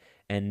activate.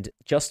 And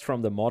just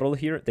from the model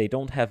here, they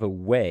don't have a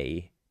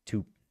way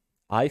to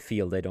I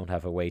feel they don't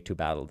have a way to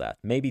battle that.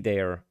 Maybe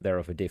they're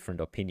of a different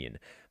opinion,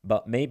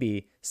 but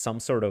maybe some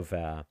sort of,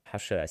 how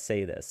should I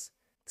say this?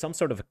 Some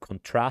sort of a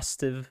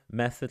contrastive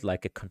method,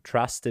 like a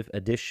contrastive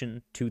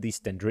addition to these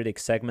dendritic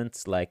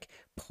segments, like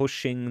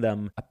pushing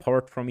them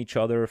apart from each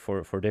other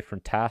for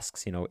different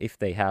tasks, if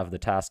they have the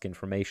task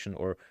information,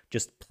 or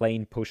just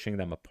plain pushing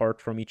them apart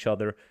from each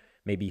other,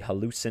 maybe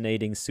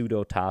hallucinating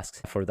pseudo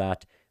tasks for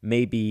that,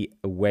 may be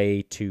a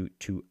way to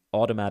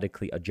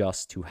automatically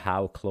adjust to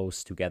how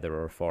close together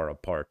or far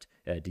apart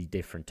the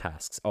different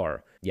tasks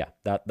are. Yeah,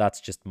 that's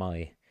just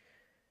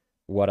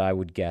what I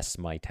would guess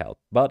might help,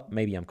 but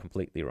maybe I'm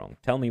completely wrong.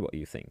 Tell me what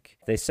you think.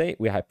 They say,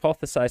 we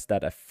hypothesize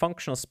that a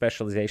functional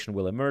specialization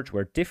will emerge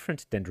where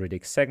different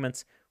dendritic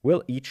segments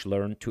will each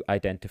learn to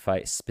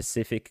identify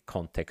specific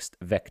context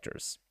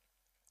vectors.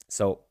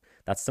 So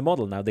that's the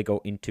model. Now they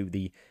go into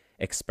the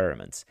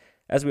experiments.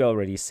 As we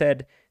already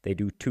said, they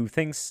do two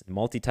things: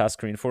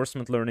 multitask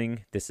reinforcement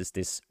learning. This is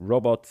this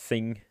robot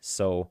thing,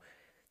 so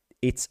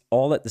it's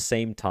all at the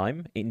same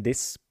time. In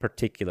this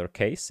particular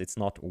case, it's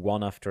not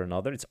one after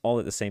another, it's all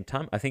at the same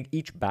time. I think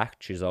each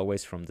batch is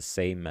always from the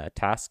same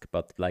task,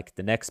 but like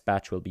the next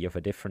batch will be of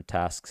a different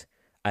task,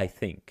 I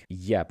think.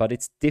 Yeah, but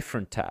it's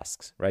different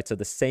tasks, right? So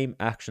the same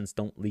actions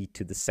don't lead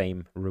to the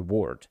same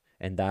reward,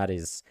 and that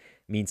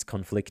means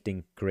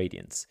conflicting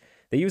gradients.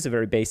 They use a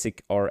very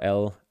basic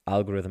RL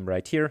algorithm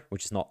right here,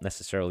 which is not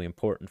necessarily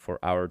important for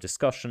our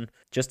discussion.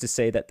 Just to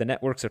say that the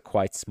networks are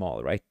quite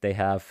small, right? They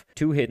have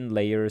 2 hidden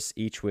layers,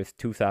 each with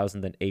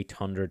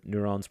 2,800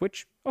 neurons,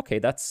 which, okay,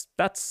 that's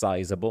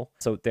sizable.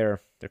 So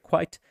they're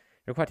quite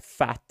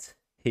fat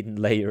hidden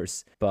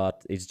layers,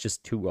 but it's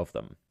just 2 of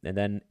them. And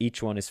then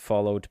each one is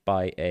followed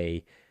by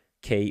a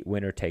K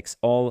winner takes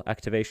all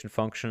activation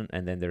function,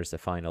 and then there's the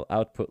final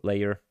output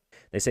layer.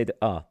 They say that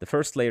the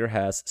first layer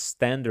has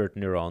standard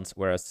neurons,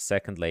 whereas the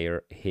second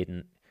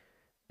hidden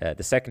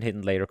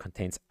layer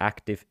contains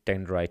active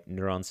dendrite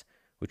neurons,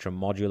 which are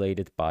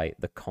modulated by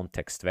the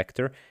context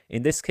vector.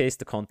 In this case,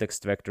 the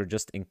context vector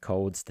just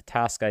encodes the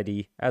task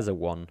ID as a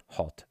one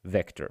hot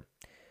vector.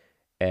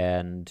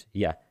 And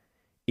yeah,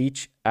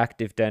 each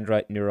active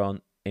dendrite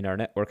neuron in our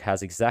network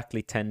has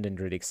exactly 10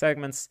 dendritic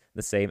segments,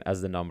 the same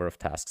as the number of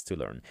tasks to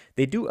learn.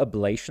 They do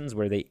ablations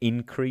where they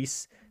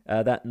increase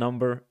that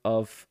number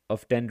of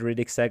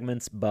dendritic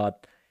segments,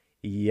 but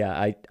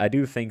yeah, I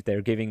do think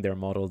they're giving their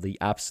model the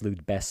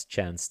absolute best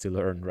chance to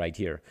learn right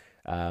here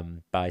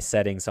by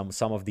setting some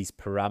of these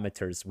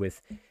parameters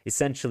with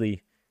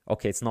essentially,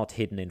 okay, it's not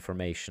hidden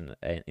information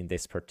in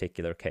this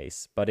particular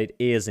case, but it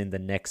is in the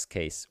next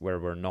case where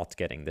we're not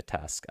getting the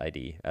task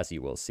ID, as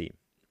you will see.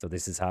 So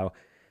this is how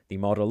the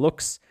model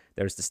looks.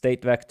 There's the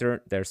state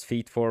vector, there's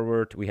feed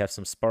forward, we have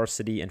some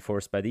sparsity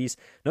enforced by these.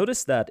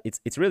 Notice that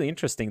it's really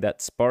interesting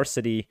that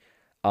sparsity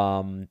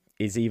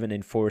is even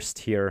enforced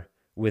here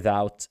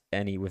without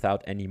any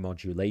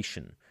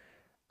modulation.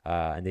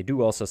 And they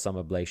do also some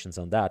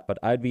ablations on that, but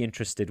I'd be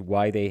interested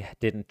why they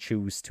didn't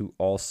choose to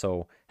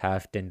also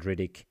have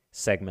dendritic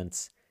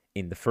segments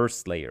in the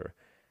first layer.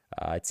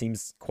 It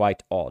seems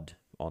quite odd,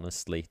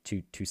 honestly,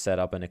 to set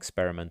up an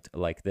experiment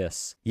like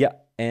this. Yeah,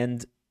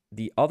 and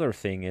the other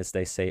thing is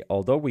they say,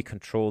 although we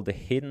control the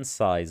hidden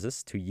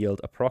sizes to yield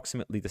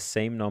approximately the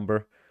same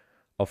number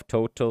of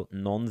total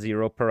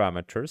non-zero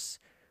parameters,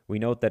 we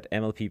note that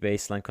MLP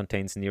baseline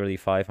contains nearly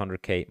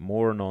 500k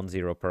more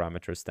non-zero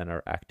parameters than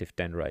our active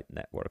dendrite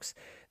networks.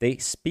 They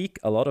speak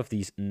a lot of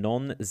these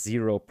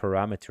non-zero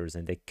parameters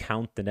and they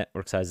count the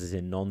network sizes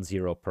in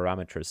non-zero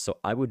parameters. So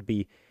I would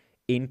be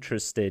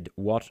interested,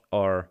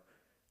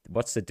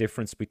 what's the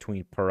difference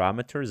between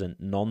parameters and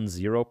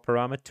non-zero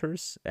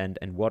parameters, and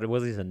what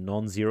is a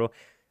non-zero?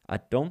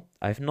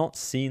 I've not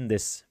seen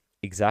this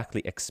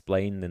exactly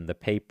explained in the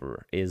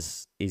paper.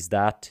 Is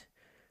that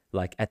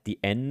like at the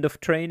end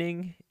of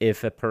training,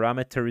 if a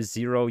parameter is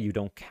 0, you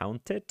don't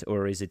count it,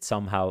 or is it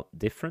somehow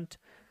different?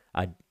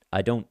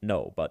 I don't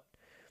know, but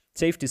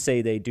safe to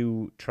say they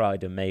do try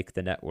to make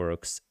the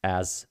networks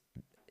as,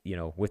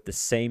 with the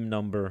same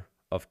number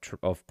of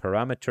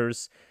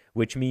parameters,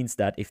 which means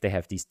that if they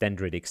have these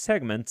dendritic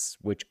segments,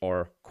 which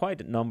are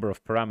quite a number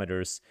of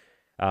parameters,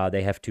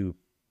 they have to,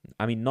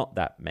 not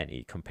that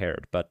many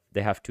compared, but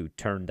they have to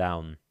turn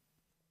down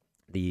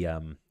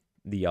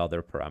the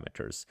other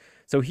parameters.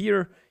 So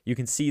here you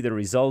can see the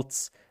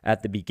results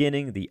at the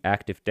beginning. The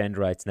active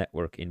dendrites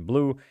network in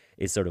blue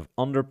is sort of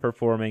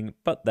underperforming,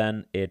 but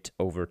then it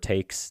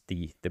overtakes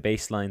the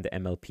baseline, the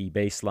MLP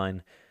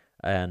baseline.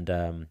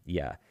 And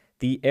yeah,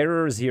 the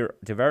errors here,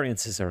 the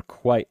variances are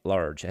quite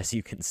large, as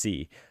you can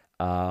see.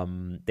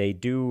 They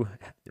do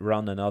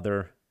run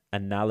another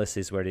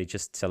analysis where they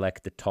just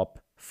select the top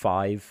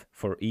 5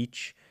 for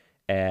each,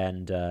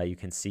 and you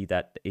can see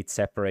that it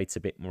separates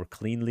a bit more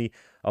cleanly,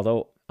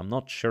 although I'm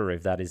not sure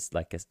if that is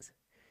like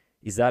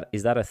is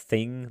that a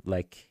thing?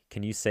 Like,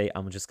 can you say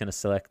I'm just going to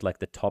select like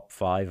the top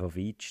 5 of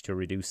each to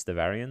reduce the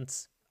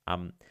variance?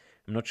 I'm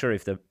not sure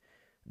if the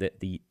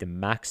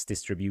max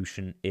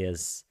distribution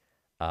is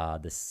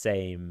the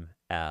same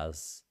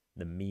as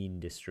the mean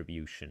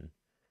distribution.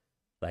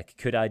 Like,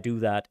 could I do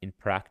that in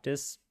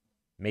practice?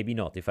 Maybe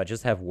not. If I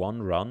just have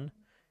one run,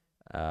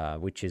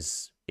 which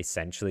is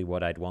essentially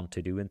what I'd want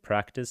to do in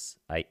practice,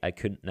 I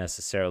couldn't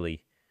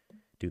necessarily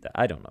do that.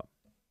 I don't know.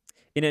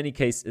 In any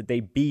case, they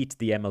beat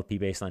the MLP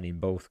baseline in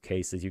both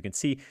cases. You can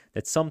see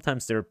that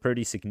sometimes there are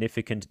pretty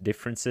significant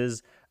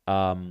differences,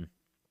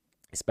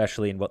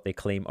 especially in what they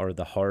claim are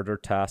the harder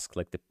tasks,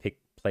 like the pick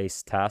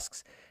place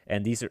tasks.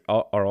 And these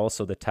are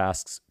also the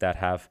tasks that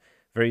have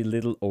very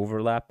little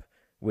overlap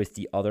with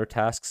the other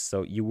tasks.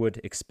 So you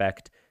would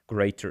expect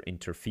greater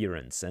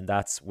interference. And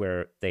that's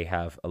where they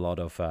have a lot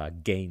of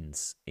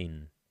gains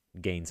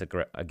against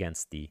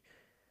the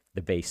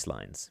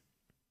baselines.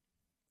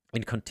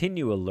 In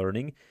continual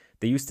learning,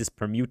 they use this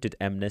permuted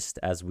MNIST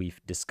as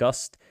we've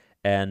discussed.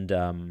 And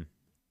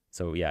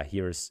so yeah,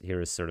 here's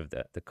sort of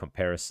the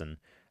comparison.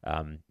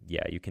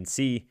 Yeah, you can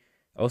see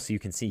Also, you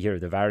can see here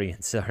the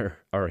variants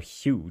are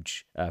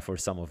huge for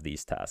some of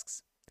these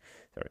tasks.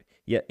 Sorry.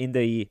 Yeah, in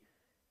the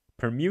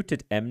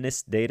permuted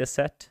MNIST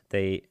dataset,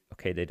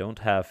 they don't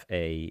have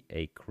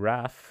a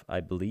graph, I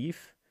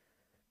believe,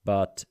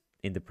 but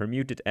in the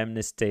permuted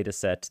MNIST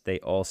dataset, they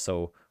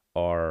also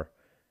are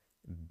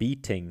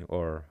beating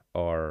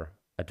or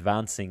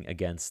advancing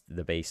against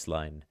the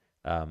baseline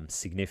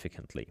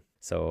significantly.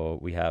 So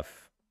we have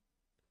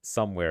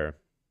somewhere,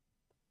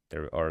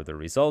 there are the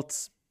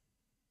results.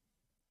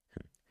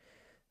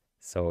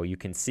 So you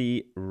can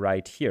see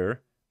right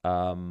here,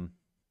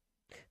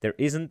 there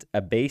isn't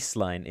a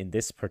baseline in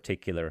this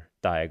particular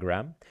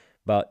diagram,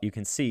 but you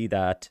can see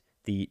that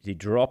the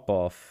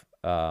drop-off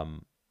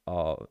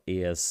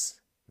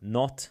is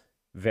not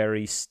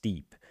very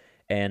steep.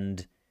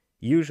 And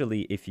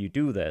usually if you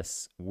do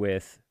this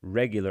with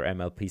regular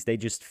MLPs, they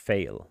just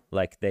fail.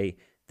 Like they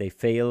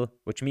fail,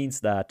 which means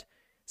that,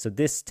 so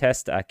this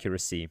test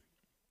accuracy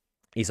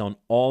is on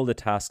all the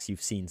tasks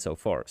you've seen so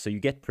far. So you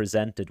get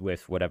presented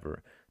with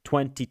whatever,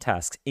 20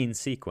 tasks in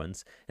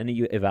sequence, and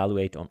you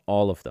evaluate on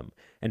all of them.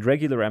 And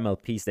regular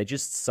MLPs, they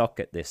just suck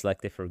at this,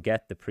 like they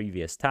forget the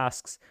previous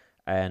tasks.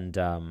 And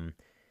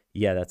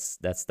yeah, that's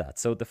that.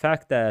 So the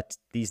fact that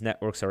these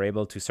networks are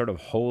able to sort of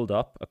hold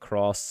up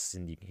across,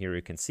 and here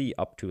you can see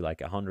up to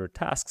like 100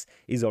 tasks,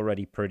 is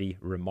already pretty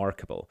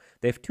remarkable.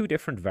 They have two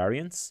different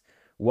variants.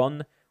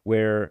 One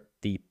where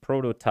the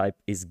prototype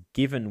is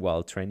given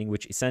while training,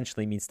 which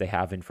essentially means they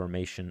have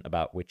information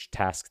about which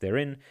task they're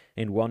in,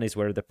 and one is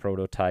where the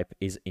prototype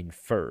is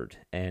inferred,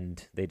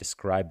 and they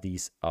describe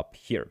these up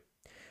here.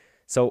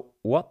 So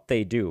what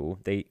they do,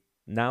 they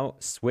now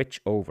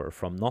switch over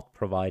from not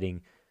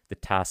providing the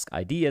task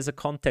ID as a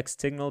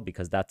context signal,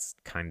 because that's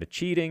kind of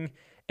cheating,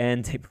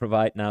 and they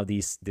provide now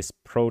this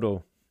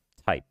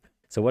prototype.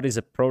 So what is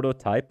a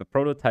prototype? A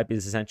prototype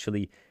is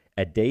essentially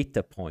a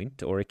data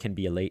point, or it can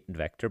be a latent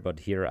vector,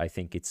 but here I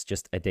think it's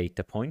just a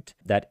data point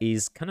that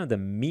is kind of the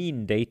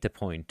mean data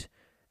point.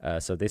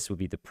 So this would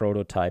be the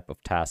prototype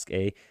of task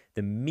A,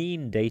 the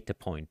mean data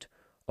point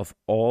of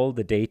all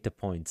the data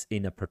points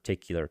in a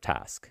particular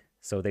task.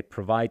 So they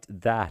provide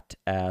that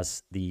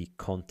as the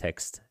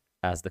context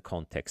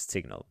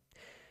signal.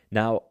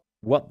 Now,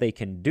 what they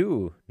can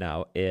do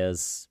now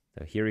is,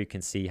 so here you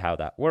can see how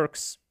that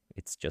works.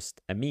 It's just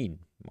a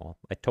mean. Well,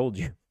 I told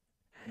you.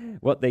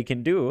 What they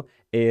can do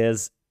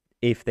is,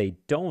 if they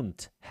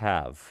don't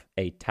have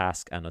a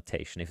task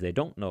annotation, if they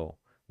don't know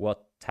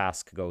what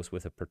task goes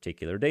with a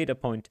particular data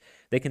point,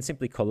 they can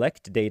simply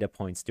collect data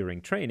points during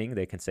training.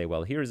 They can say,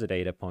 well, here's a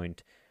data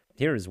point,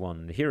 here's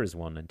one, here's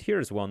one, and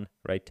here's one,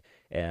 right?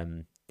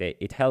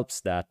 It helps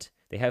that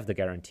they have the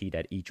guarantee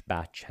that each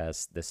batch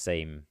has the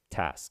same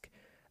task.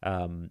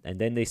 And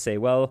then they say,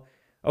 well,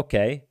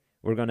 okay,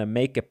 we're going to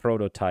make a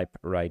prototype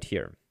right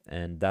here.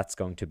 And that's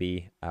going to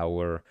be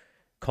our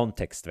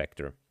context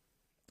vector.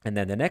 And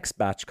then the next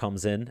batch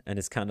comes in and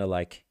it's kind of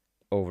like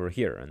over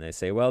here. And they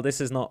say, well, this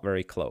is not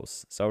very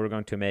close. So we're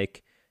going to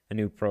make a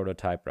new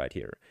prototype right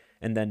here.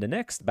 And then the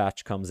next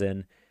batch comes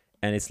in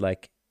and it's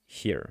like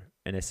here.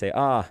 And they say,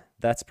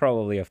 that's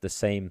probably of the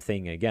same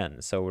thing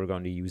again. So we're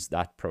going to use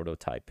that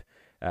prototype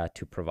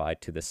to provide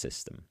to the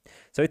system.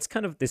 So it's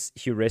kind of this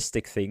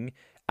heuristic thing,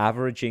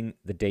 averaging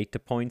the data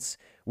points,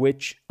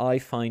 which I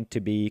find to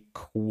be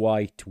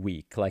quite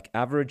weak. Like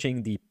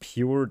averaging the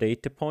pure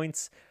data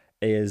points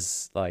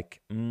is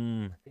like,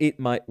 it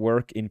might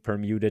work in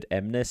permuted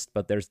MNIST,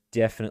 but there's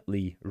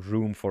definitely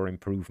room for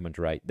improvement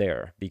right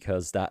there,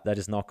 because that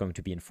is not going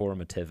to be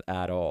informative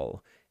at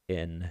all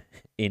in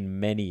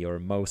many or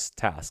most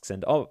tasks.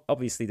 And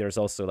obviously there's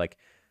also like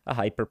a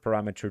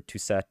hyperparameter to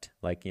set,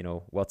 like, you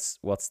know, what's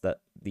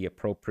the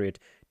appropriate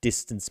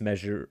distance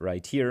measure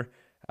right here.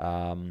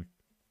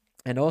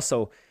 And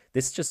also,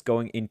 this just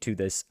going into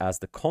this as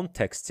the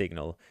context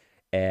signal,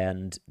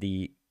 and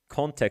the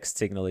context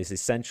signal is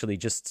essentially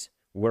just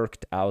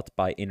worked out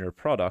by inner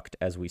product,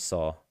 as we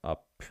saw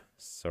up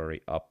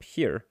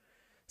here.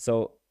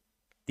 So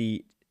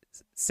the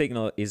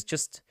signal is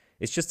just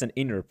an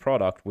inner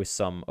product with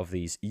some of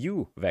these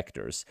U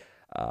vectors.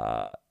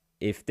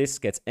 If this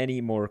gets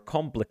any more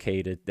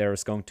complicated,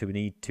 there's going to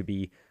need to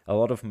be a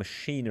lot of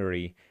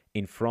machinery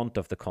in front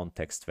of the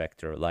context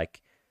vector.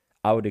 Like,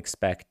 I would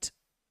expect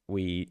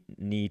we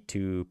need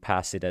to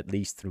pass it at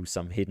least through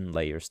some hidden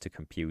layers to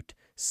compute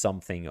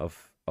something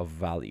of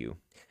value.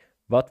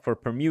 But for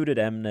permuted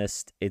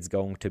MNIST, it's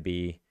going to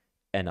be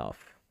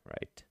enough,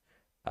 right?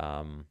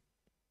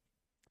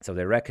 So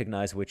they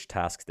recognize which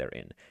tasks they're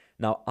in.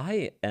 Now,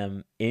 I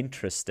am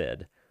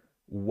interested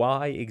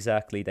why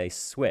exactly they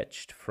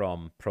switched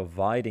from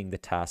providing the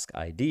task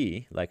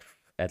ID, like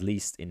at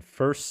least in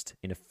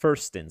a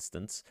first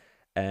instance,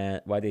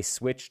 why they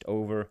switched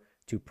over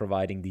to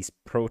providing these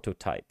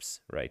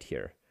prototypes right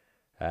here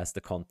as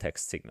the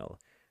context signal,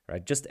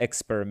 right? Just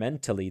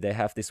experimentally, they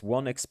have this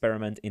one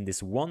experiment in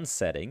this one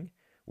setting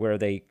where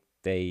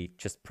they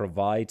just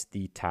provide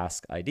the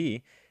task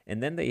ID,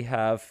 and then they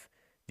have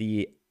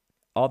the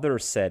other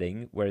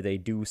setting where they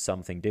do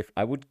something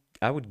different.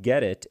 I would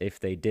get it if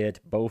they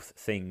did both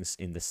things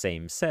in the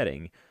same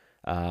setting,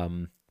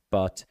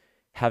 But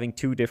having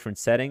two different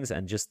settings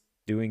and just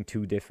doing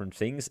two different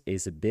things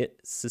is a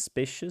bit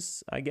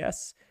suspicious, I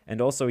guess.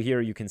 And also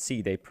here you can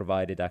see they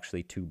provided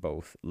actually to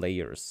both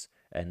layers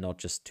and not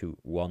just to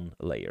one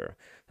layer.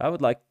 I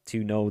would like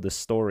to know the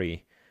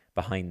story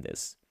behind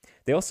this.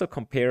 They also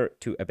compare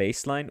to a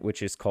baseline,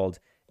 which is called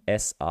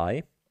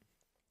SI.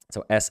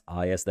 So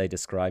SI, as they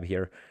describe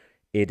here,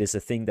 it is a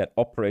thing that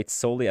operates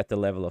solely at the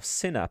level of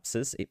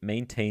synapses. It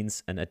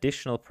maintains an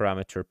additional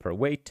parameter per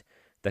weight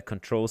that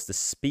controls the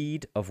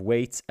speed of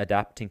weights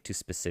adapting to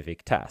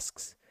specific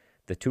tasks.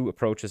 The two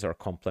approaches are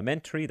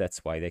complementary. That's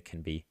why they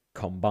can be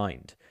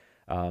combined.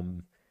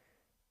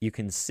 You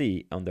can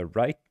see on the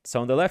right, so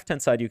on the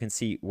left-hand side, you can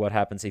see what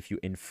happens if you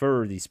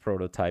infer these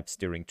prototypes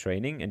during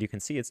training, and you can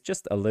see it's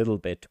just a little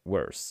bit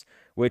worse,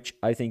 which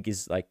I think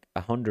is like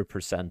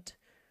 100%.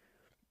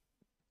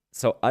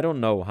 So I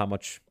don't know how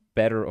much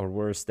better or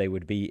worse they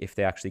would be if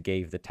they actually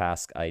gave the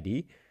task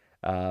ID,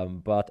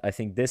 but I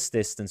think this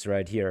distance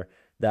right here,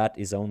 that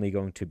is only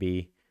going to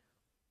be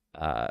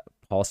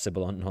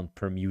possible on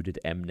non-permuted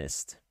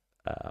MNIST.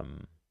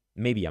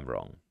 Maybe I'm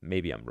wrong.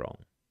 Maybe I'm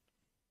wrong.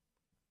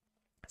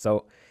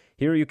 So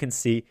here you can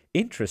see,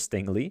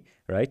 interestingly,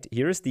 right,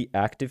 here's the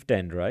active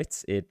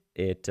dendrites.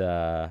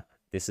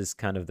 This is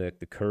kind of the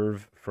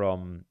curve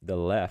from the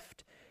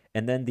left.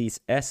 And then these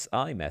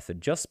SI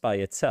method, just by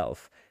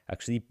itself,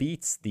 actually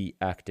beats the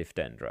active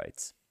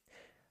dendrites.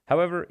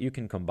 However, you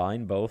can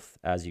combine both,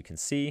 as you can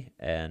see,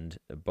 and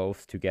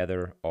both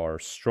together are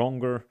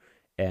stronger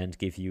and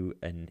give you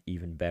an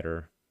even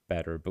better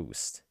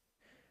boost.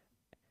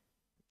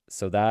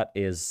 So that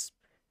is,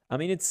 I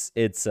mean, it's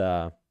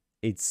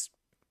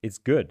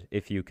good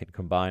if you can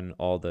combine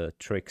all the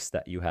tricks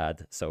that you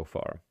had so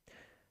far.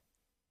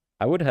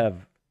 I would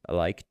have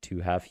liked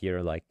to have here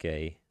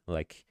okay,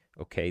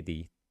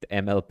 the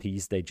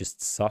MLPs, they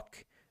just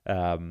suck,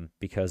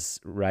 because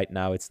right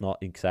now it's not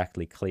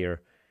exactly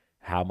clear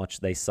how much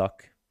they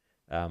suck,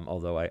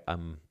 although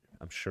I'm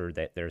sure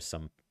that there's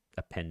some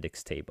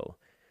appendix table,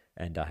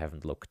 and I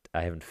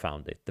haven't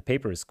found it. The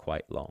paper is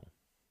quite long.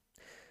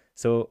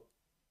 So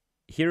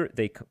here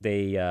they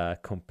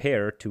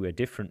compare to a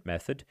different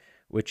method,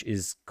 which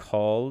is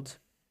called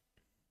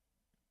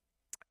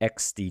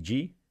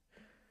XDG,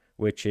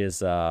 which is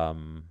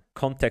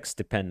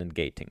context-dependent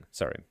gating.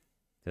 Sorry.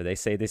 So they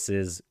say this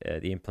is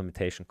the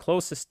implementation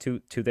closest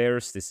to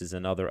theirs. This is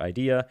another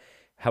idea.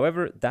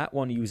 However, that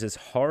one uses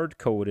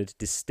hard-coded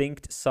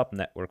distinct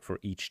subnetwork for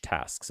each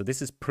task. So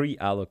this is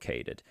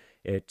pre-allocated.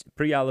 It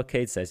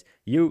pre-allocates as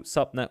you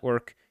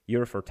subnetwork,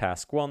 you're for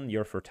task 1,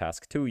 you're for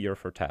task 2, you're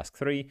for task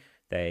 3.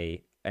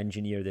 They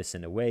engineer this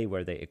in a way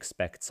where they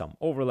expect some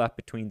overlap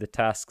between the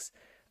tasks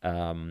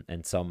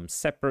and some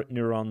separate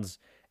neurons,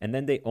 and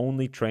then they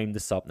only train the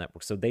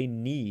subnetwork. So they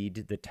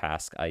need the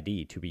task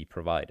ID to be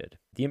provided.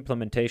 The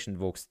implementation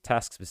invokes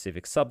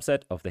task-specific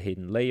subset of the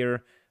hidden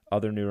layer.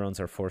 Other neurons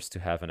are forced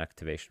to have an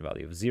activation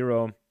value of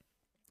 0.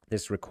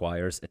 This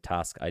requires a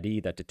task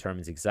ID that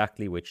determines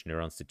exactly which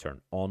neurons to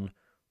turn on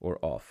or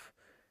off.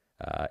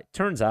 It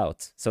turns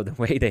out, so the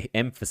way they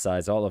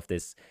emphasize all of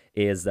this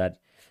is that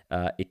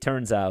it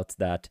turns out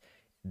that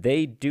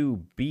they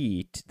do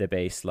beat the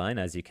baseline,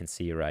 as you can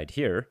see right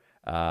here,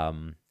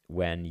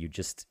 when you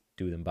just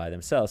do them by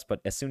themselves. But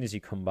as soon as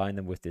you combine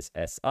them with this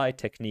SI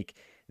technique,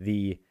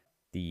 the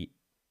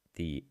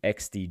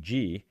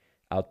XDG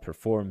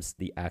outperforms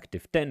the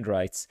active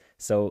dendrites.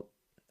 So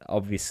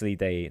obviously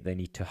they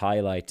need to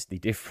highlight the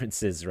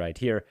differences right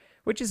here,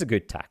 which is a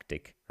good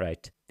tactic,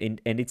 right? And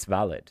it's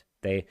valid.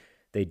 They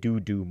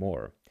do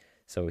more.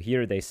 So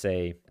here they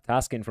say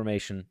task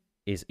information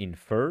is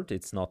inferred,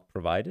 it's not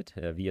provided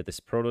via this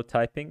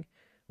prototyping,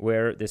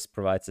 where this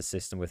provides the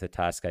system with a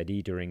task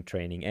ID during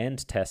training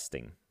and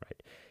testing,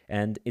 right?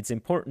 And it's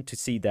important to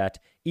see that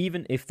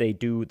even if they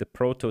do the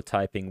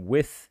prototyping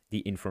with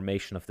the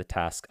information of the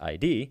task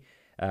ID,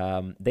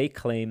 they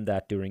claim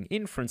that during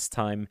inference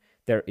time,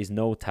 there is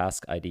no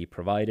task ID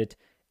provided,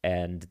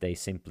 and they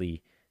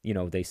simply,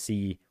 they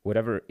see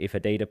whatever, if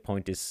a data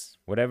point is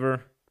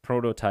whatever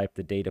prototype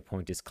the data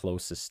point is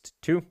closest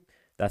to,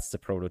 that's the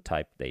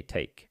prototype they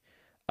take.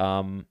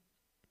 The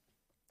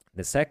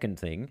second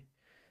thing,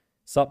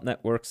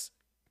 subnetworks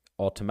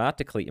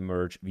automatically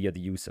emerge via the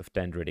use of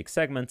dendritic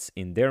segments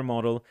in their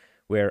model,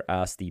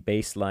 whereas the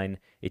baseline,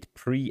 it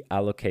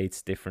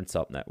pre-allocates different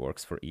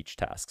subnetworks for each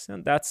task.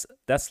 And that's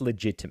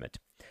legitimate.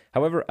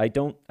 However, I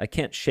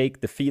can't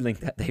shake the feeling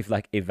that they've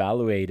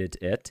evaluated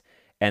it,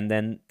 and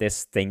then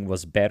this thing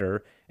was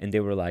better, and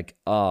they were like,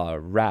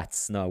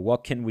 rats, no,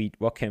 what can we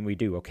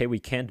do? Okay, we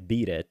can't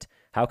beat it.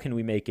 How can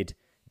we make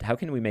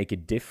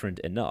it different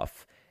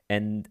enough?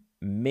 And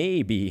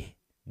maybe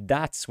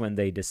that's when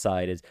they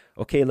decided,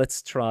 okay,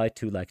 let's try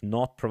to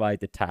not provide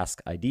the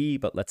task ID,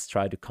 but let's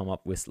try to come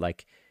up with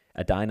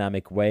a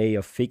dynamic way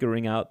of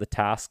figuring out the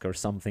task or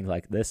something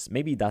like this.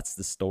 Maybe that's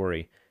the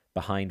story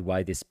behind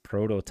why this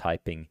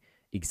prototyping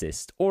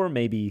exists, or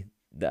maybe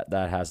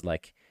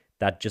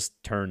that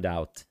just turned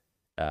out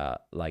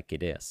like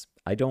it is.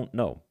 I don't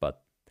know,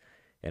 but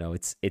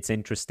it's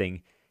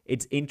interesting.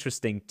 It's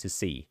interesting to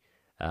see.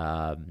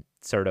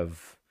 sort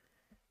of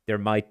there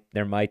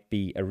might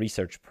be a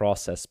research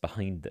process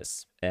behind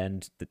this,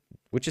 and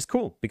which is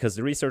cool because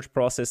the research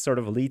process sort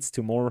of leads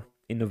to more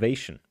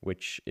innovation,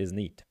 which is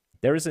neat.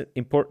 There is an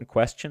important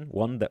question,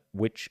 one that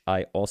which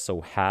I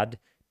also had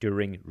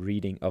during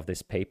reading of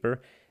this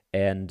paper,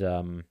 and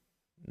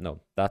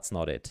no, that's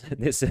not it.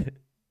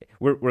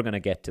 We're going to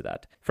get to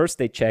that. First,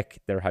 they check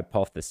their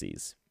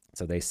hypotheses.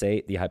 So they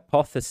say the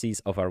hypotheses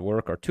of our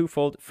work are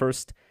twofold.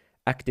 First,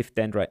 active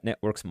dendrite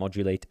networks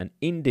modulate an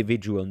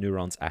individual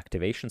neuron's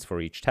activations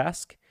for each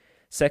task.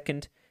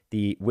 Second,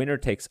 the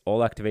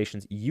winner-takes-all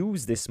activations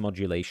use this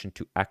modulation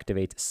to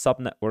activate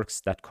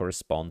subnetworks that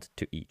correspond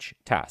to each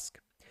task.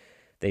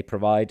 They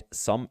provide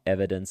some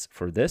evidence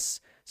for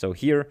this. So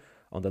here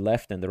on the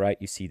left and the right,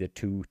 you see the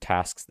two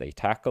tasks they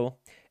tackle,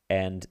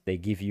 and they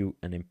give you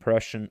an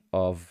impression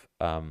of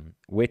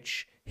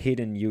which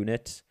hidden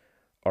units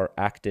are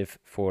active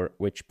for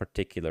which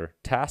particular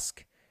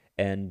task.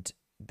 And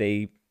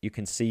you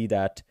can see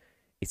that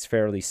it's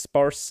fairly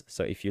sparse.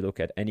 So if you look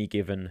at any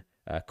given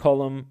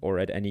column or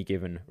at any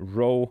given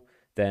row,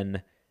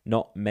 then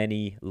not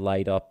many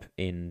light up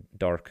in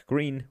dark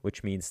green,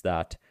 which means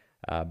that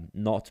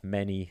not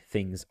many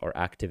things are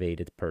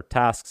activated per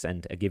tasks,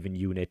 and a given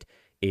unit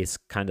is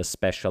kind of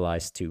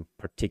specialized to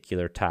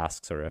particular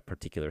tasks or a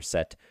particular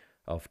set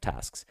of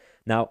tasks.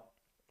 Now,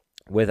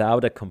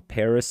 without a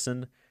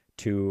comparison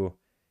to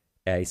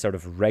a sort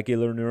of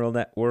regular neural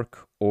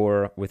network,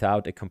 or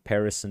without a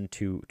comparison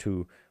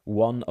to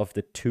one of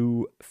the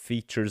two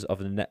features of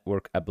the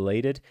network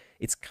ablated,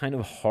 it's kind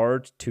of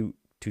hard to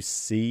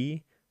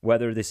see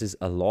whether this is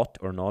a lot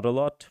or not a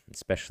lot,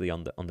 especially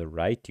on the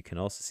right. You can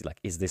also see, like,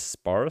 is this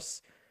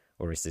sparse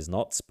or is this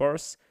not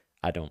sparse?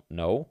 I don't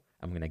know.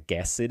 I'm going to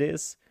guess it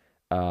is.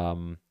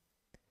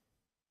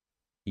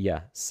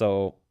 Yeah,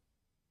 so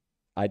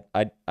I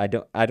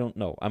don't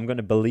know. I'm going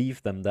to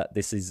believe them that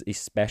this is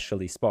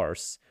especially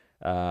sparse.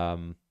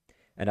 And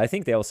I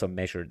think they also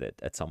measured it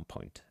at some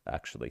point,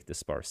 actually, the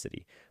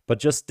sparsity. But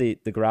just the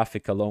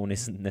graphic alone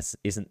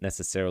isn't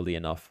necessarily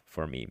enough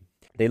for me.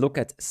 They look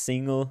at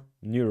single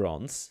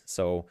neurons.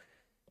 So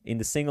in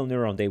the single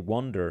neuron, they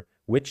wonder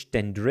which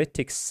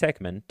dendritic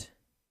segment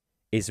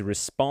is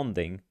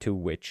responding to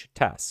which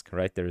task,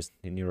 right? There's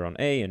neuron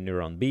A and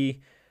neuron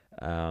B.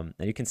 And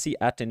you can see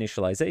at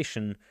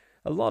initialization,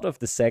 a lot of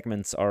the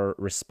segments are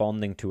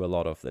responding to a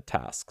lot of the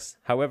tasks.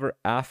 However,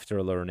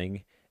 after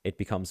learning, it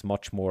becomes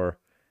much more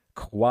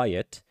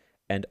quiet,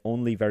 and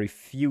only very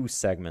few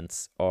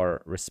segments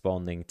are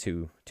responding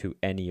to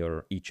any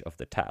or each of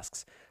the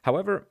tasks.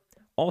 However,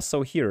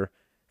 also here,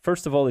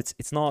 first of all,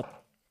 it's not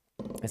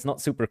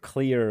super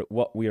clear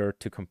what we are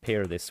to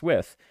compare this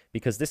with,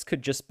 because this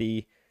could just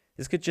be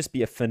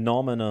a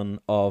phenomenon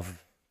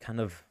of kind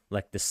of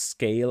like the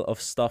scale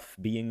of stuff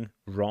being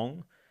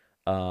wrong,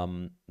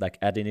 like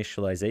at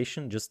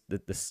initialization, just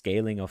the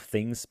scaling of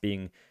things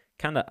being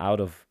kind of out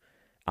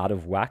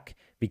of whack,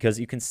 because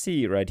you can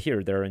see right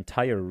here there are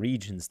entire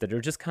regions that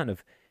are just kind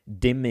of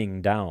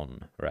dimming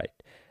down, right?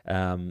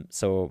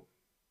 So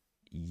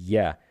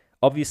yeah,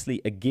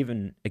 obviously a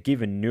given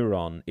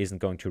neuron isn't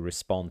going to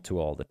respond to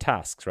all the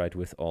tasks, right?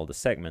 With all the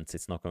segments,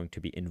 it's not going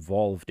to be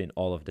involved in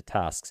all of the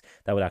tasks.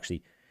 That would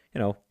actually,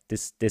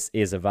 this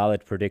is a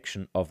valid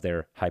prediction of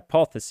their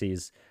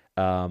hypotheses.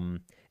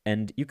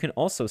 And you can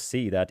also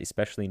see that,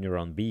 especially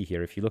neuron B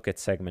here, if you look at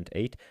segment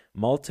 8,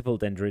 multiple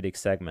dendritic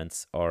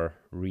segments are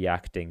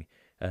reacting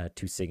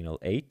to signal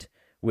 8,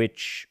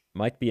 which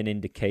might be an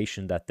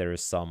indication that there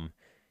is some,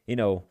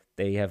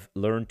 they have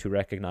learned to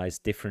recognize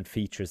different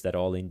features that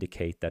all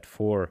indicate that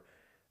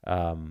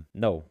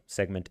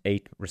segment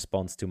 8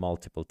 responds to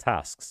multiple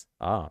tasks.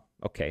 Ah,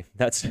 okay,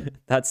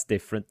 that's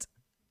different.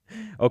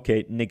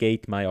 Okay,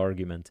 negate my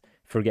argument.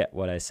 Forget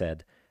what I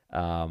said.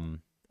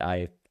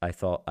 I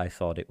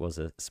thought it was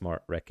a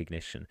smart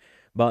recognition,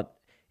 but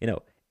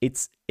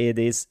it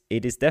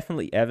is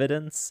definitely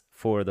evidence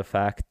for the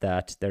fact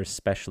that there's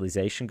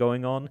specialization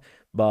going on,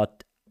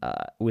 but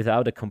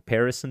without a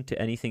comparison to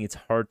anything, it's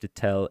hard to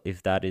tell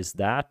if that is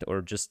that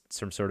or just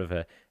some sort of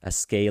a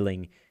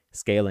scaling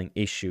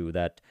issue,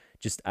 that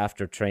just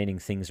after training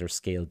things are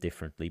scaled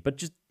differently. But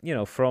just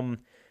from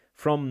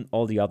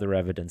all the other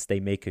evidence, they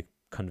make a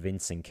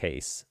convincing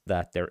case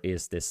that there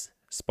is this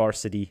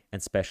sparsity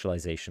and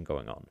specialization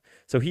going on.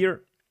 So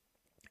here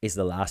is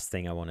the last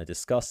thing I want to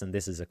discuss, and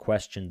this is a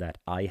question that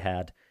I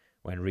had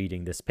when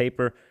reading this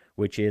paper,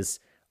 which is,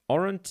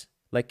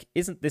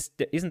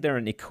 isn't there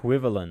an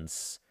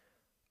equivalence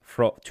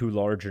to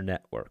larger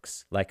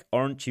networks? Like,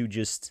 aren't you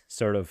just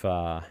sort of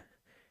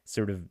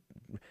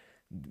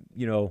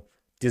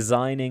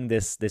designing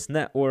this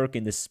network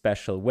in this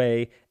special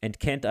way, and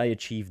can't I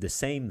achieve the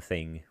same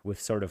thing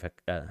with sort of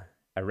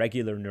a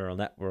regular neural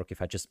network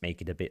if I just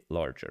make it a bit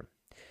larger?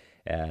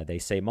 They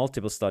say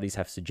multiple studies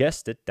have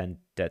suggested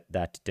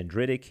that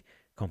dendritic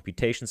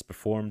computations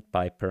performed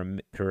by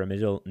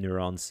pyramidal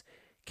neurons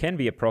can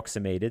be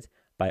approximated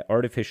by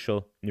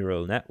artificial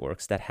neural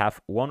networks that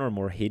have one or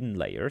more hidden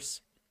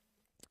layers.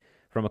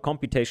 From a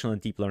computational and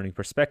deep learning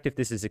perspective,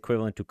 this is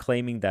equivalent to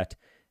claiming that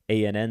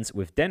ANNs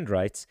with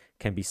dendrites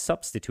can be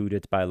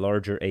substituted by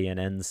larger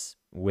ANNs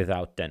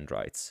without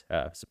dendrites,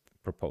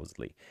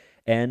 supposedly.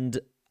 And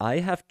I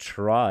have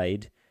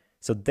tried,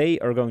 so they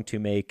are going to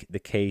make the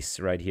case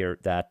right here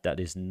that that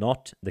is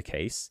not the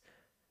case,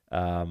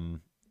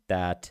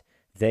 that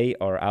they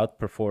are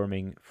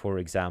outperforming, for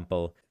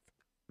example,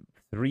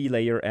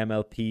 3-layer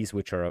MLPs,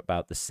 which are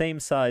about the same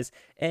size,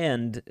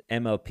 and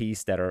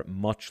MLPs that are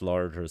much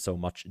larger, so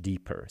much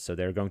deeper. So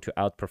they're going to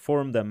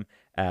outperform them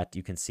at,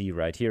 you can see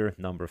right here,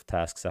 number of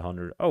tasks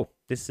 100. Oh,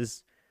 this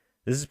is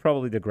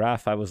probably the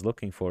graph I was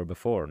looking for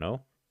before,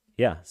 no?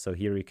 Yeah, so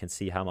here you can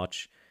see how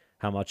much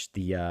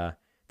the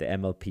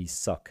MLPs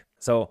suck.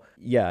 So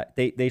yeah,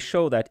 they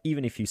show that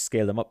even if you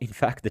scale them up, in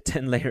fact, the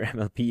 10-layer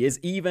MLP is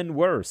even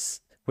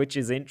worse, which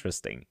is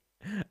interesting.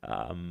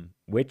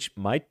 Which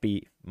might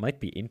be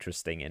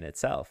interesting in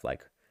itself.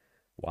 Like,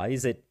 why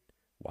is it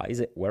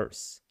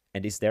worse?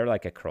 And is there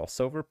like a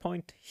crossover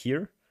point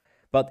here?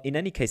 But in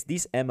any case,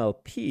 these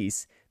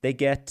MLPs, they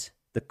get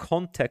the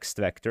context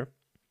vector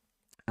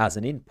as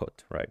an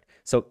input, right?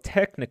 So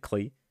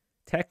technically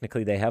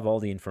they have all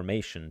the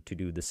information to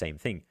do the same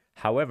thing.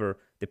 However,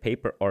 the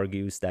paper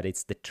argues that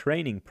it's the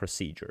training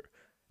procedure,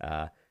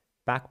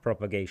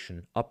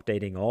 backpropagation,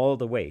 updating all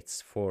the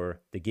weights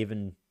for the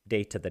given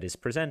data that is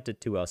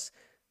presented to us.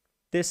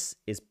 This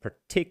is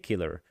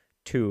particular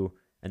to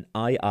an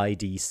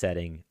IID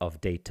setting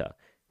of data,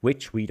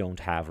 which we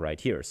don't have right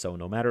here. So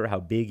no matter how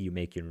big you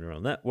make your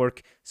neural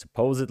network,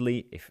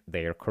 supposedly, if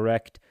they are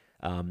correct,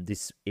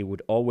 it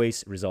would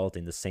always result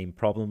in the same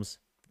problems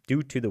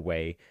due to the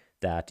way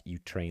that you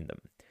train them.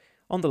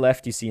 On the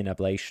left, you see an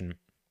ablation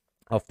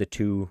of the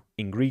two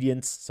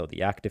ingredients, so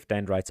the active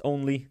dendrites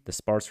only, the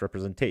sparse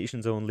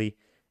representations only,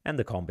 and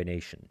the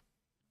combination.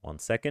 1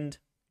 second.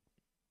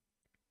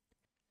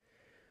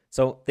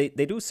 So they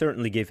do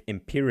certainly give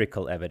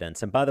empirical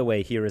evidence. And by the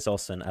way, here is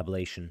also an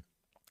ablation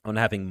on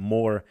having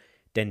more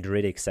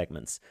dendritic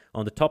segments.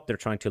 On the top, they're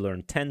trying to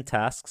learn 10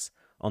 tasks.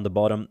 On the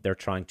bottom, they're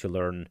trying to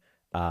learn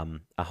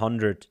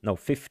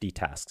 50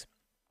 tasks.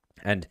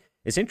 And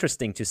it's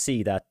interesting to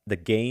see that the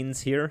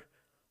gains here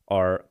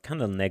are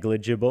kind of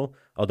negligible,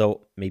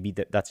 although maybe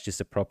that's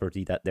just a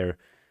property that they're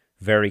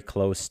very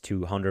close to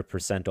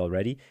 100%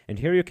 already. And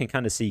here you can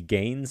kind of see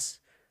gains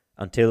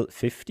until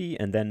 50,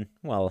 and then,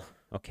 well,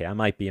 okay, I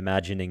might be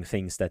imagining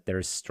things that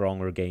there's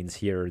stronger gains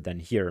here than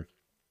here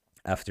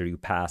after you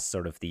pass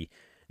sort of the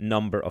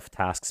number of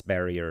tasks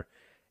barrier.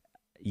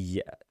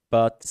 Yeah,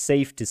 but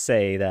safe to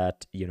say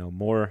that, you know,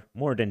 more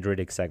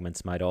dendritic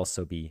segments might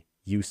also be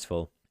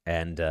useful.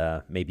 And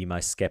maybe my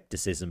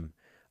skepticism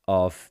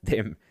of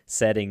them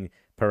setting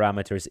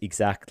parameters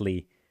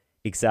exactly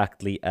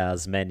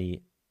as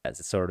many,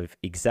 as sort of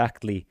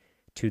exactly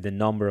to the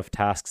number of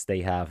tasks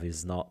they have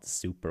is not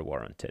super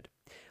warranted.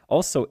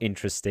 Also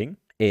interesting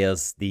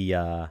is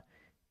the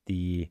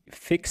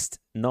fixed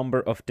number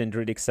of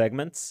dendritic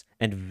segments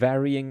and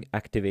varying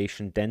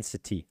activation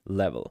density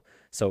level.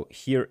 So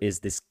here is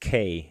this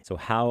K, so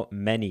how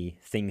many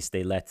things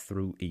they let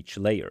through each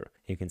layer.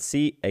 You can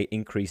see it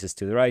increases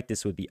to the right.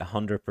 This would be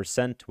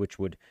 100%, which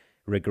would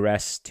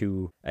regress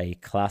to a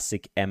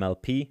classic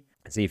MLP.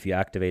 See, if you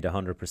activate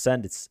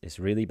 100%, it's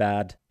really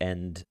bad.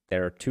 And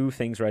there are two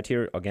things right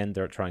here. Again,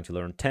 they're trying to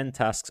learn 10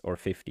 tasks or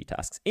 50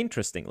 tasks.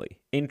 Interestingly,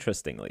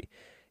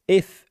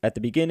 if at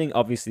the beginning,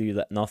 obviously, you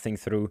let nothing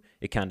through,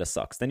 it kind of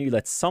sucks. Then you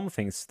let some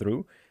things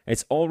through,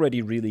 it's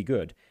already really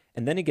good.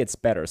 And then it gets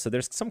better. So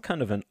there's some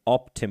kind of an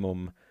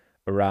optimum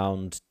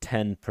around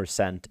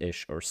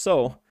 10%-ish or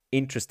so.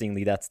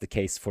 Interestingly, that's the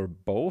case for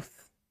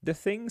both the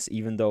things,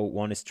 even though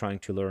one is trying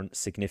to learn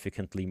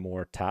significantly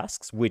more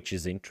tasks, which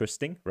is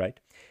interesting, right?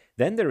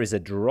 Then there is a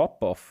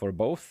drop-off for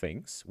both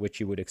things, which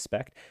you would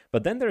expect.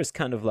 But then there is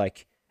kind of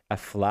like a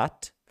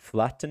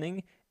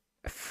flattening,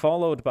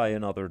 followed by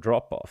another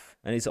drop-off.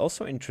 And it's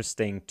also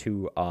interesting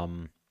to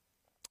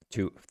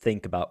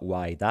think about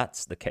why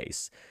that's the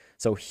case.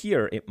 So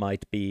here it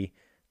might be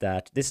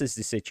that this is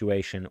the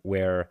situation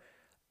where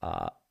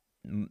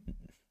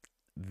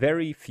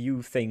very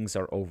few things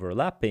are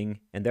overlapping,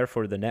 and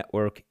therefore the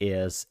network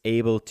is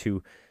able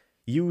to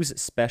use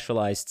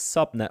specialized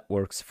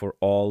subnetworks for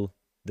all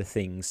the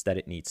things that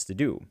it needs to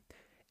do.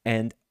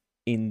 And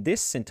in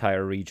this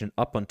entire region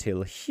up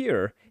until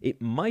here, it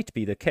might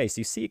be the case.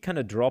 You see it kind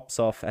of drops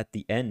off at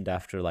the end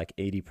after like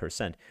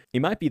 80%.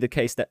 It might be the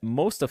case that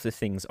most of the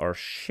things are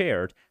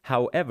shared.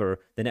 However,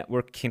 the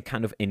network can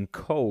kind of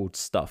encode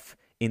stuff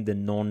in the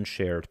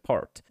non-shared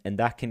part. And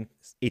that can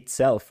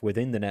itself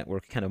within the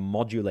network kind of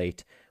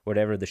modulate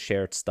whatever the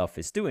shared stuff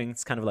is doing.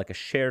 It's kind of like a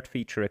shared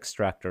feature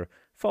extractor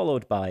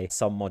followed by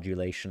some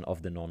modulation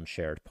of the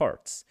non-shared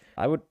parts.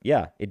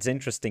 It's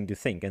interesting to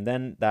think. And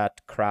then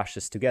that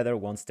crashes together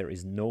once there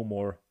is no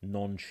more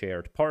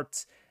non-shared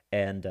parts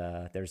and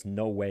there's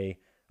no way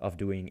of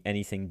doing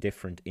anything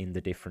different in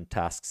the different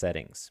task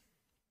settings.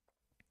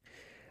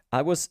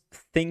 I was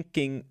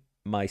thinking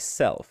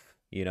myself,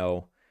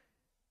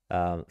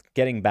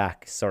 getting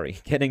back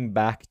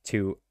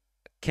to,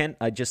 can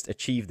I just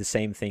achieve the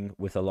same thing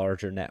with a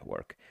larger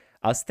network?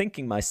 I was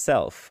thinking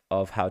myself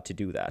of how to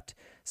do that.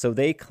 So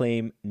they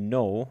claim,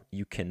 no,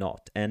 you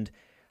cannot. And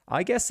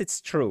I guess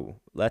it's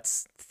true.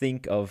 Let's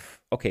think of,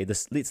 okay,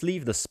 let's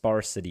leave the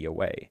sparsity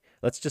away.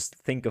 Let's just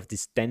think of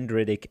this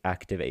dendritic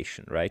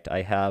activation, right?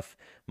 I have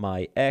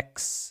my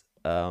x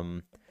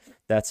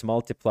that's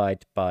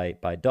multiplied by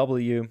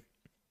w,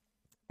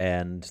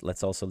 and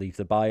let's also leave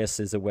the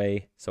biases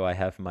away. So I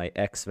have my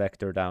x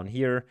vector down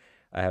here.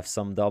 I have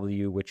some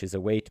w, which is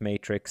a weight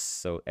matrix,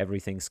 so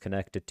everything's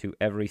connected to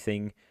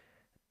everything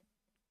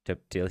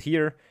till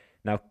here.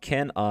 Now,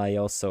 can I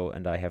also,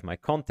 and I have my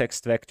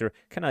context vector,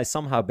 can I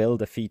somehow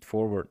build a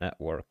feed-forward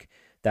network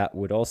that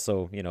would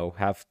also, you know,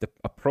 have the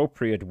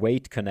appropriate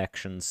weight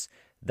connections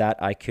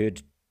that I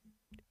could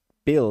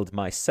build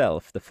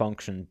myself, the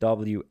function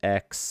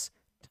wx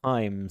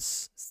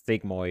times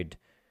sigmoid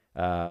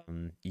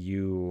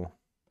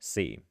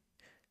uc.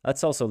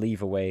 Let's also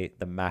leave away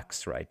the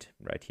max right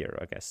here,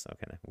 I guess.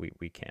 Okay,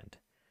 we can't.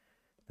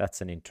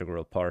 That's an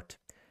integral part.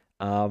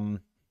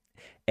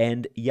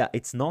 And yeah,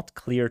 it's not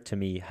clear to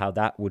me how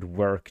that would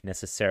work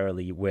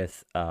necessarily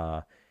with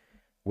a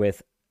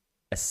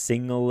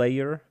single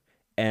layer.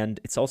 And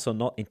it's also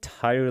not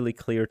entirely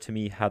clear to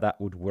me how that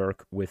would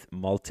work with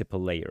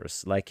multiple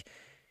layers. Like,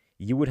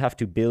 you would have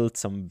to build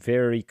some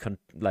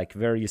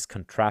various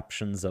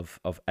contraptions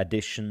of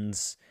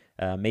additions.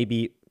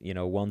 Maybe, you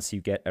know, once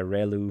you get a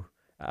ReLU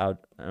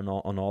out on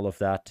all of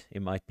that,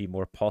 it might be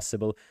more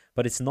possible.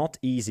 But it's not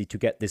easy to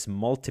get this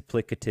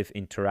multiplicative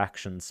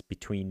interactions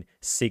between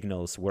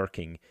signals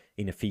working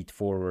in a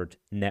feed-forward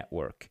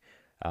network.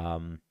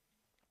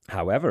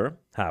 However,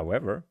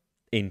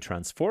 in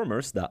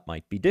transformers, that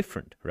might be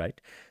different,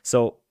 right?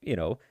 So, you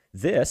know,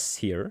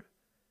 this, you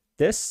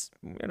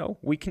know,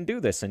 we can do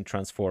this in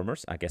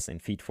transformers, I guess in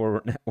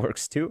feed-forward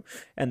networks too.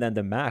 And then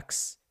the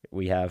max,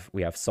 we have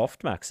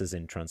soft maxes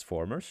in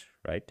transformers,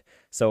 right?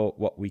 So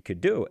what we could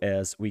do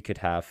is we could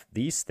have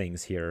these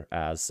things here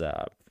as,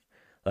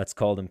 let's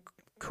call them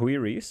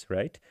queries,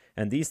 right?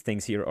 And these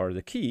things here are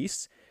the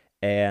keys.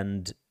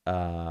 And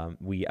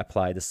we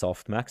apply the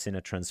softmax in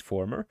a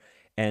transformer.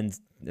 And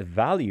the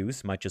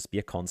values might just be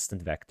a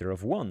constant vector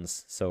of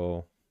ones.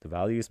 So the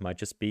values might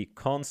just be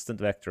constant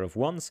vector of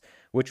ones,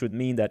 which would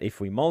mean that if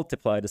we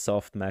multiply the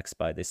softmax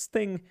by this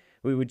thing,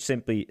 we would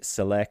simply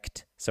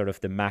select sort of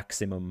the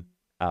maximum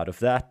out of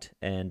that,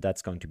 and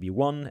that's going to be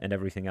 1, and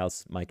everything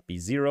else might be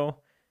 0.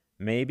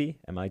 Maybe.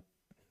 I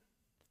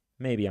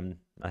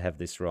have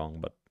this wrong,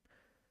 but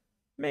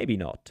maybe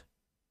not.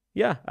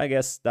 Yeah, I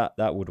guess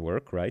that would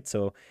work, right?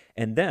 So,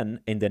 and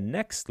then in the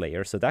next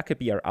layer, so that could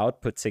be our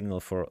output signal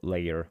for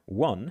layer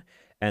 1,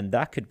 and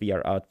that could be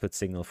our output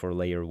signal for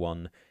layer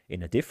 1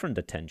 in a different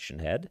attention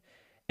head.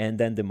 And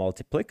then the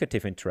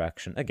multiplicative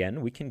interaction, again,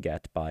 we can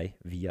get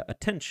via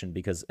attention,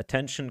 because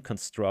attention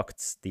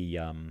constructs the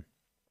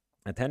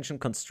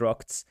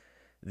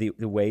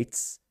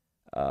weights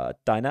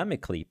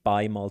dynamically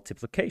by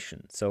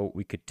multiplication. So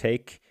we could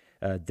take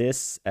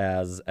this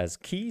as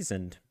keys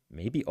and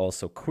maybe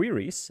also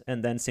queries,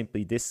 and then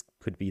simply this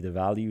could be the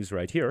values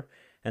right here,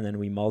 and then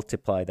we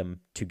multiply them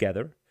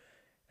together,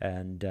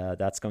 and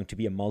that's going to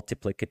be a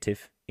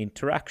multiplicative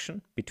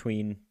interaction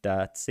between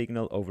that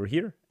signal over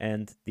here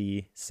and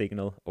the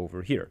signal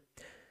over here.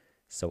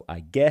 So I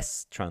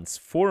guess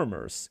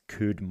transformers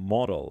could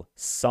model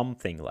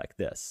something like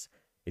this.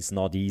 It's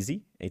not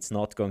easy. It's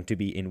not going to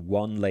be in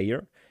one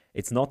layer.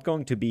 It's not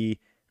going to be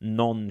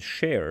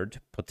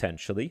non-shared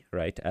potentially,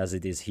 right, as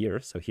it is here.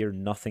 So here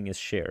nothing is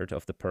shared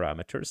of the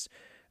parameters,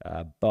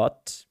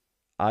 but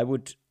I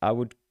would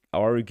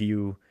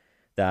argue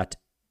that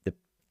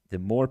the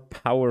more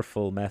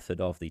powerful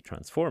method of the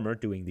transformer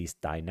doing these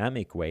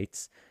dynamic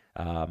weights,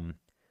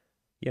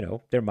 you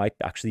know, there might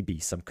actually be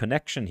some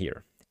connection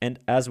here. And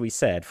as we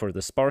said, for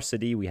the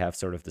sparsity, we have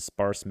sort of the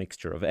sparse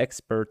mixture of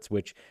experts,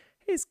 which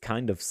is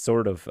kind of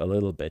sort of a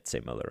little bit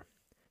similar.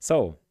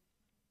 So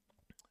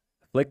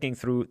flicking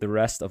through the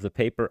rest of the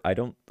paper, I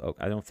don't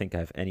think I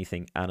have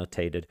anything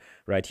annotated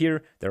right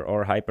here. There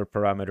are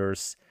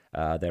hyperparameters,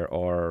 there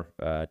are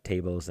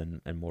tables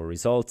and more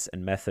results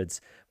and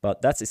methods,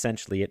 but that's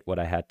essentially what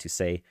I had to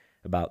say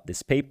about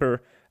this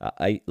paper.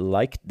 I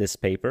liked this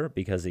paper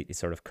because it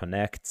sort of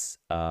connects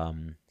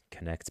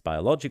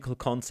biological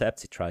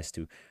concepts. It tries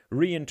to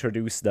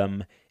reintroduce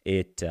them.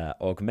 It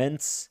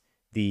augments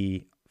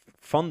the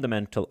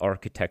fundamental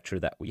architecture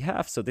that we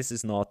have. So this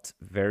is not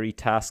very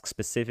task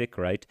specific,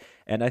 right?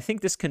 And I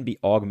think this can be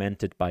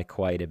augmented by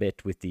quite a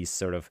bit with these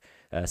sort of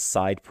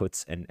side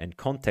puts and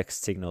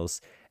context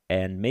signals.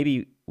 And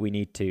maybe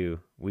we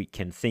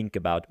can think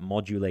about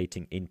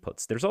modulating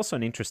inputs. There's also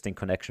an interesting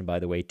connection, by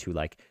the way, to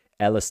like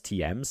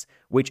LSTMs,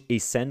 which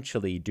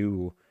essentially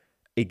do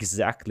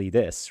exactly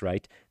this,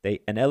 right?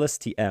 An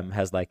LSTM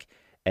has like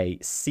a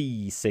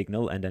C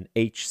signal and an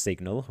H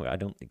signal. I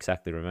don't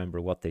exactly remember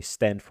what they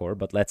stand for,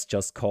 but let's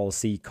just call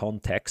C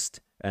context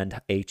and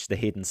H the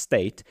hidden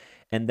state.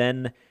 And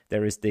then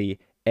there is the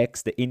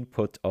X, the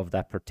input of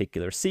that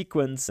particular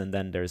sequence. And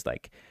then there's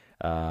like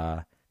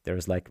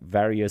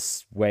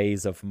various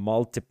ways of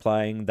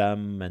multiplying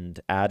them and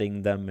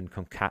adding them and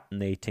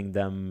concatenating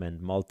them and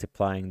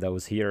multiplying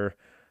those here,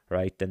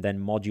 right? And then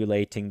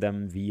modulating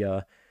them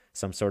via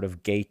some sort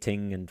of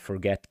gating and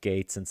forget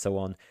gates and so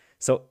on.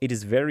 So it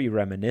is very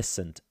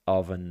reminiscent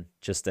of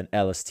just an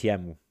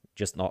LSTM,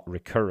 just not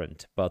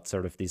recurrent, but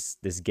sort of this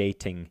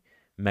gating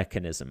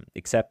mechanism,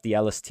 except the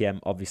LSTM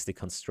obviously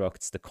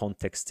constructs the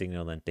context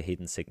signal and the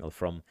hidden signal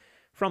from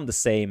the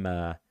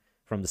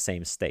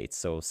same state.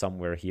 So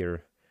somewhere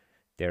here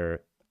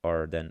there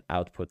are then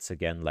outputs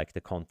again, like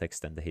the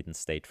context and the hidden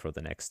state for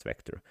the next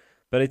vector.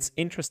 But it's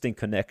interesting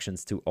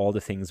connections to all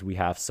the things we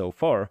have so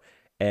far,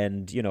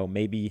 and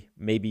maybe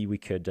we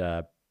could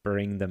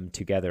bring them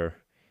together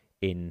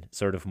in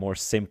sort of more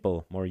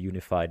simple, more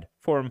unified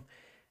form.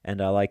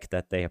 And I like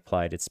that they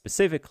applied it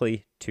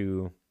specifically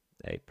to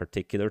a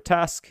particular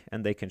task,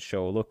 and they can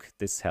show, look,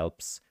 this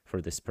helps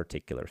for this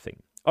particular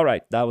thing. All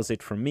right, that was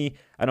it from me.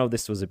 I know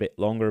this was a bit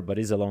longer, but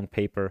is a long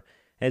paper,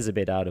 is a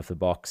bit out of the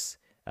box,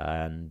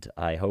 and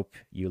I hope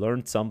you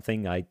learned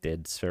something. I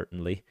did,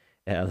 certainly.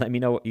 Let me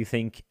know what you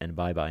think, and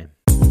bye-bye.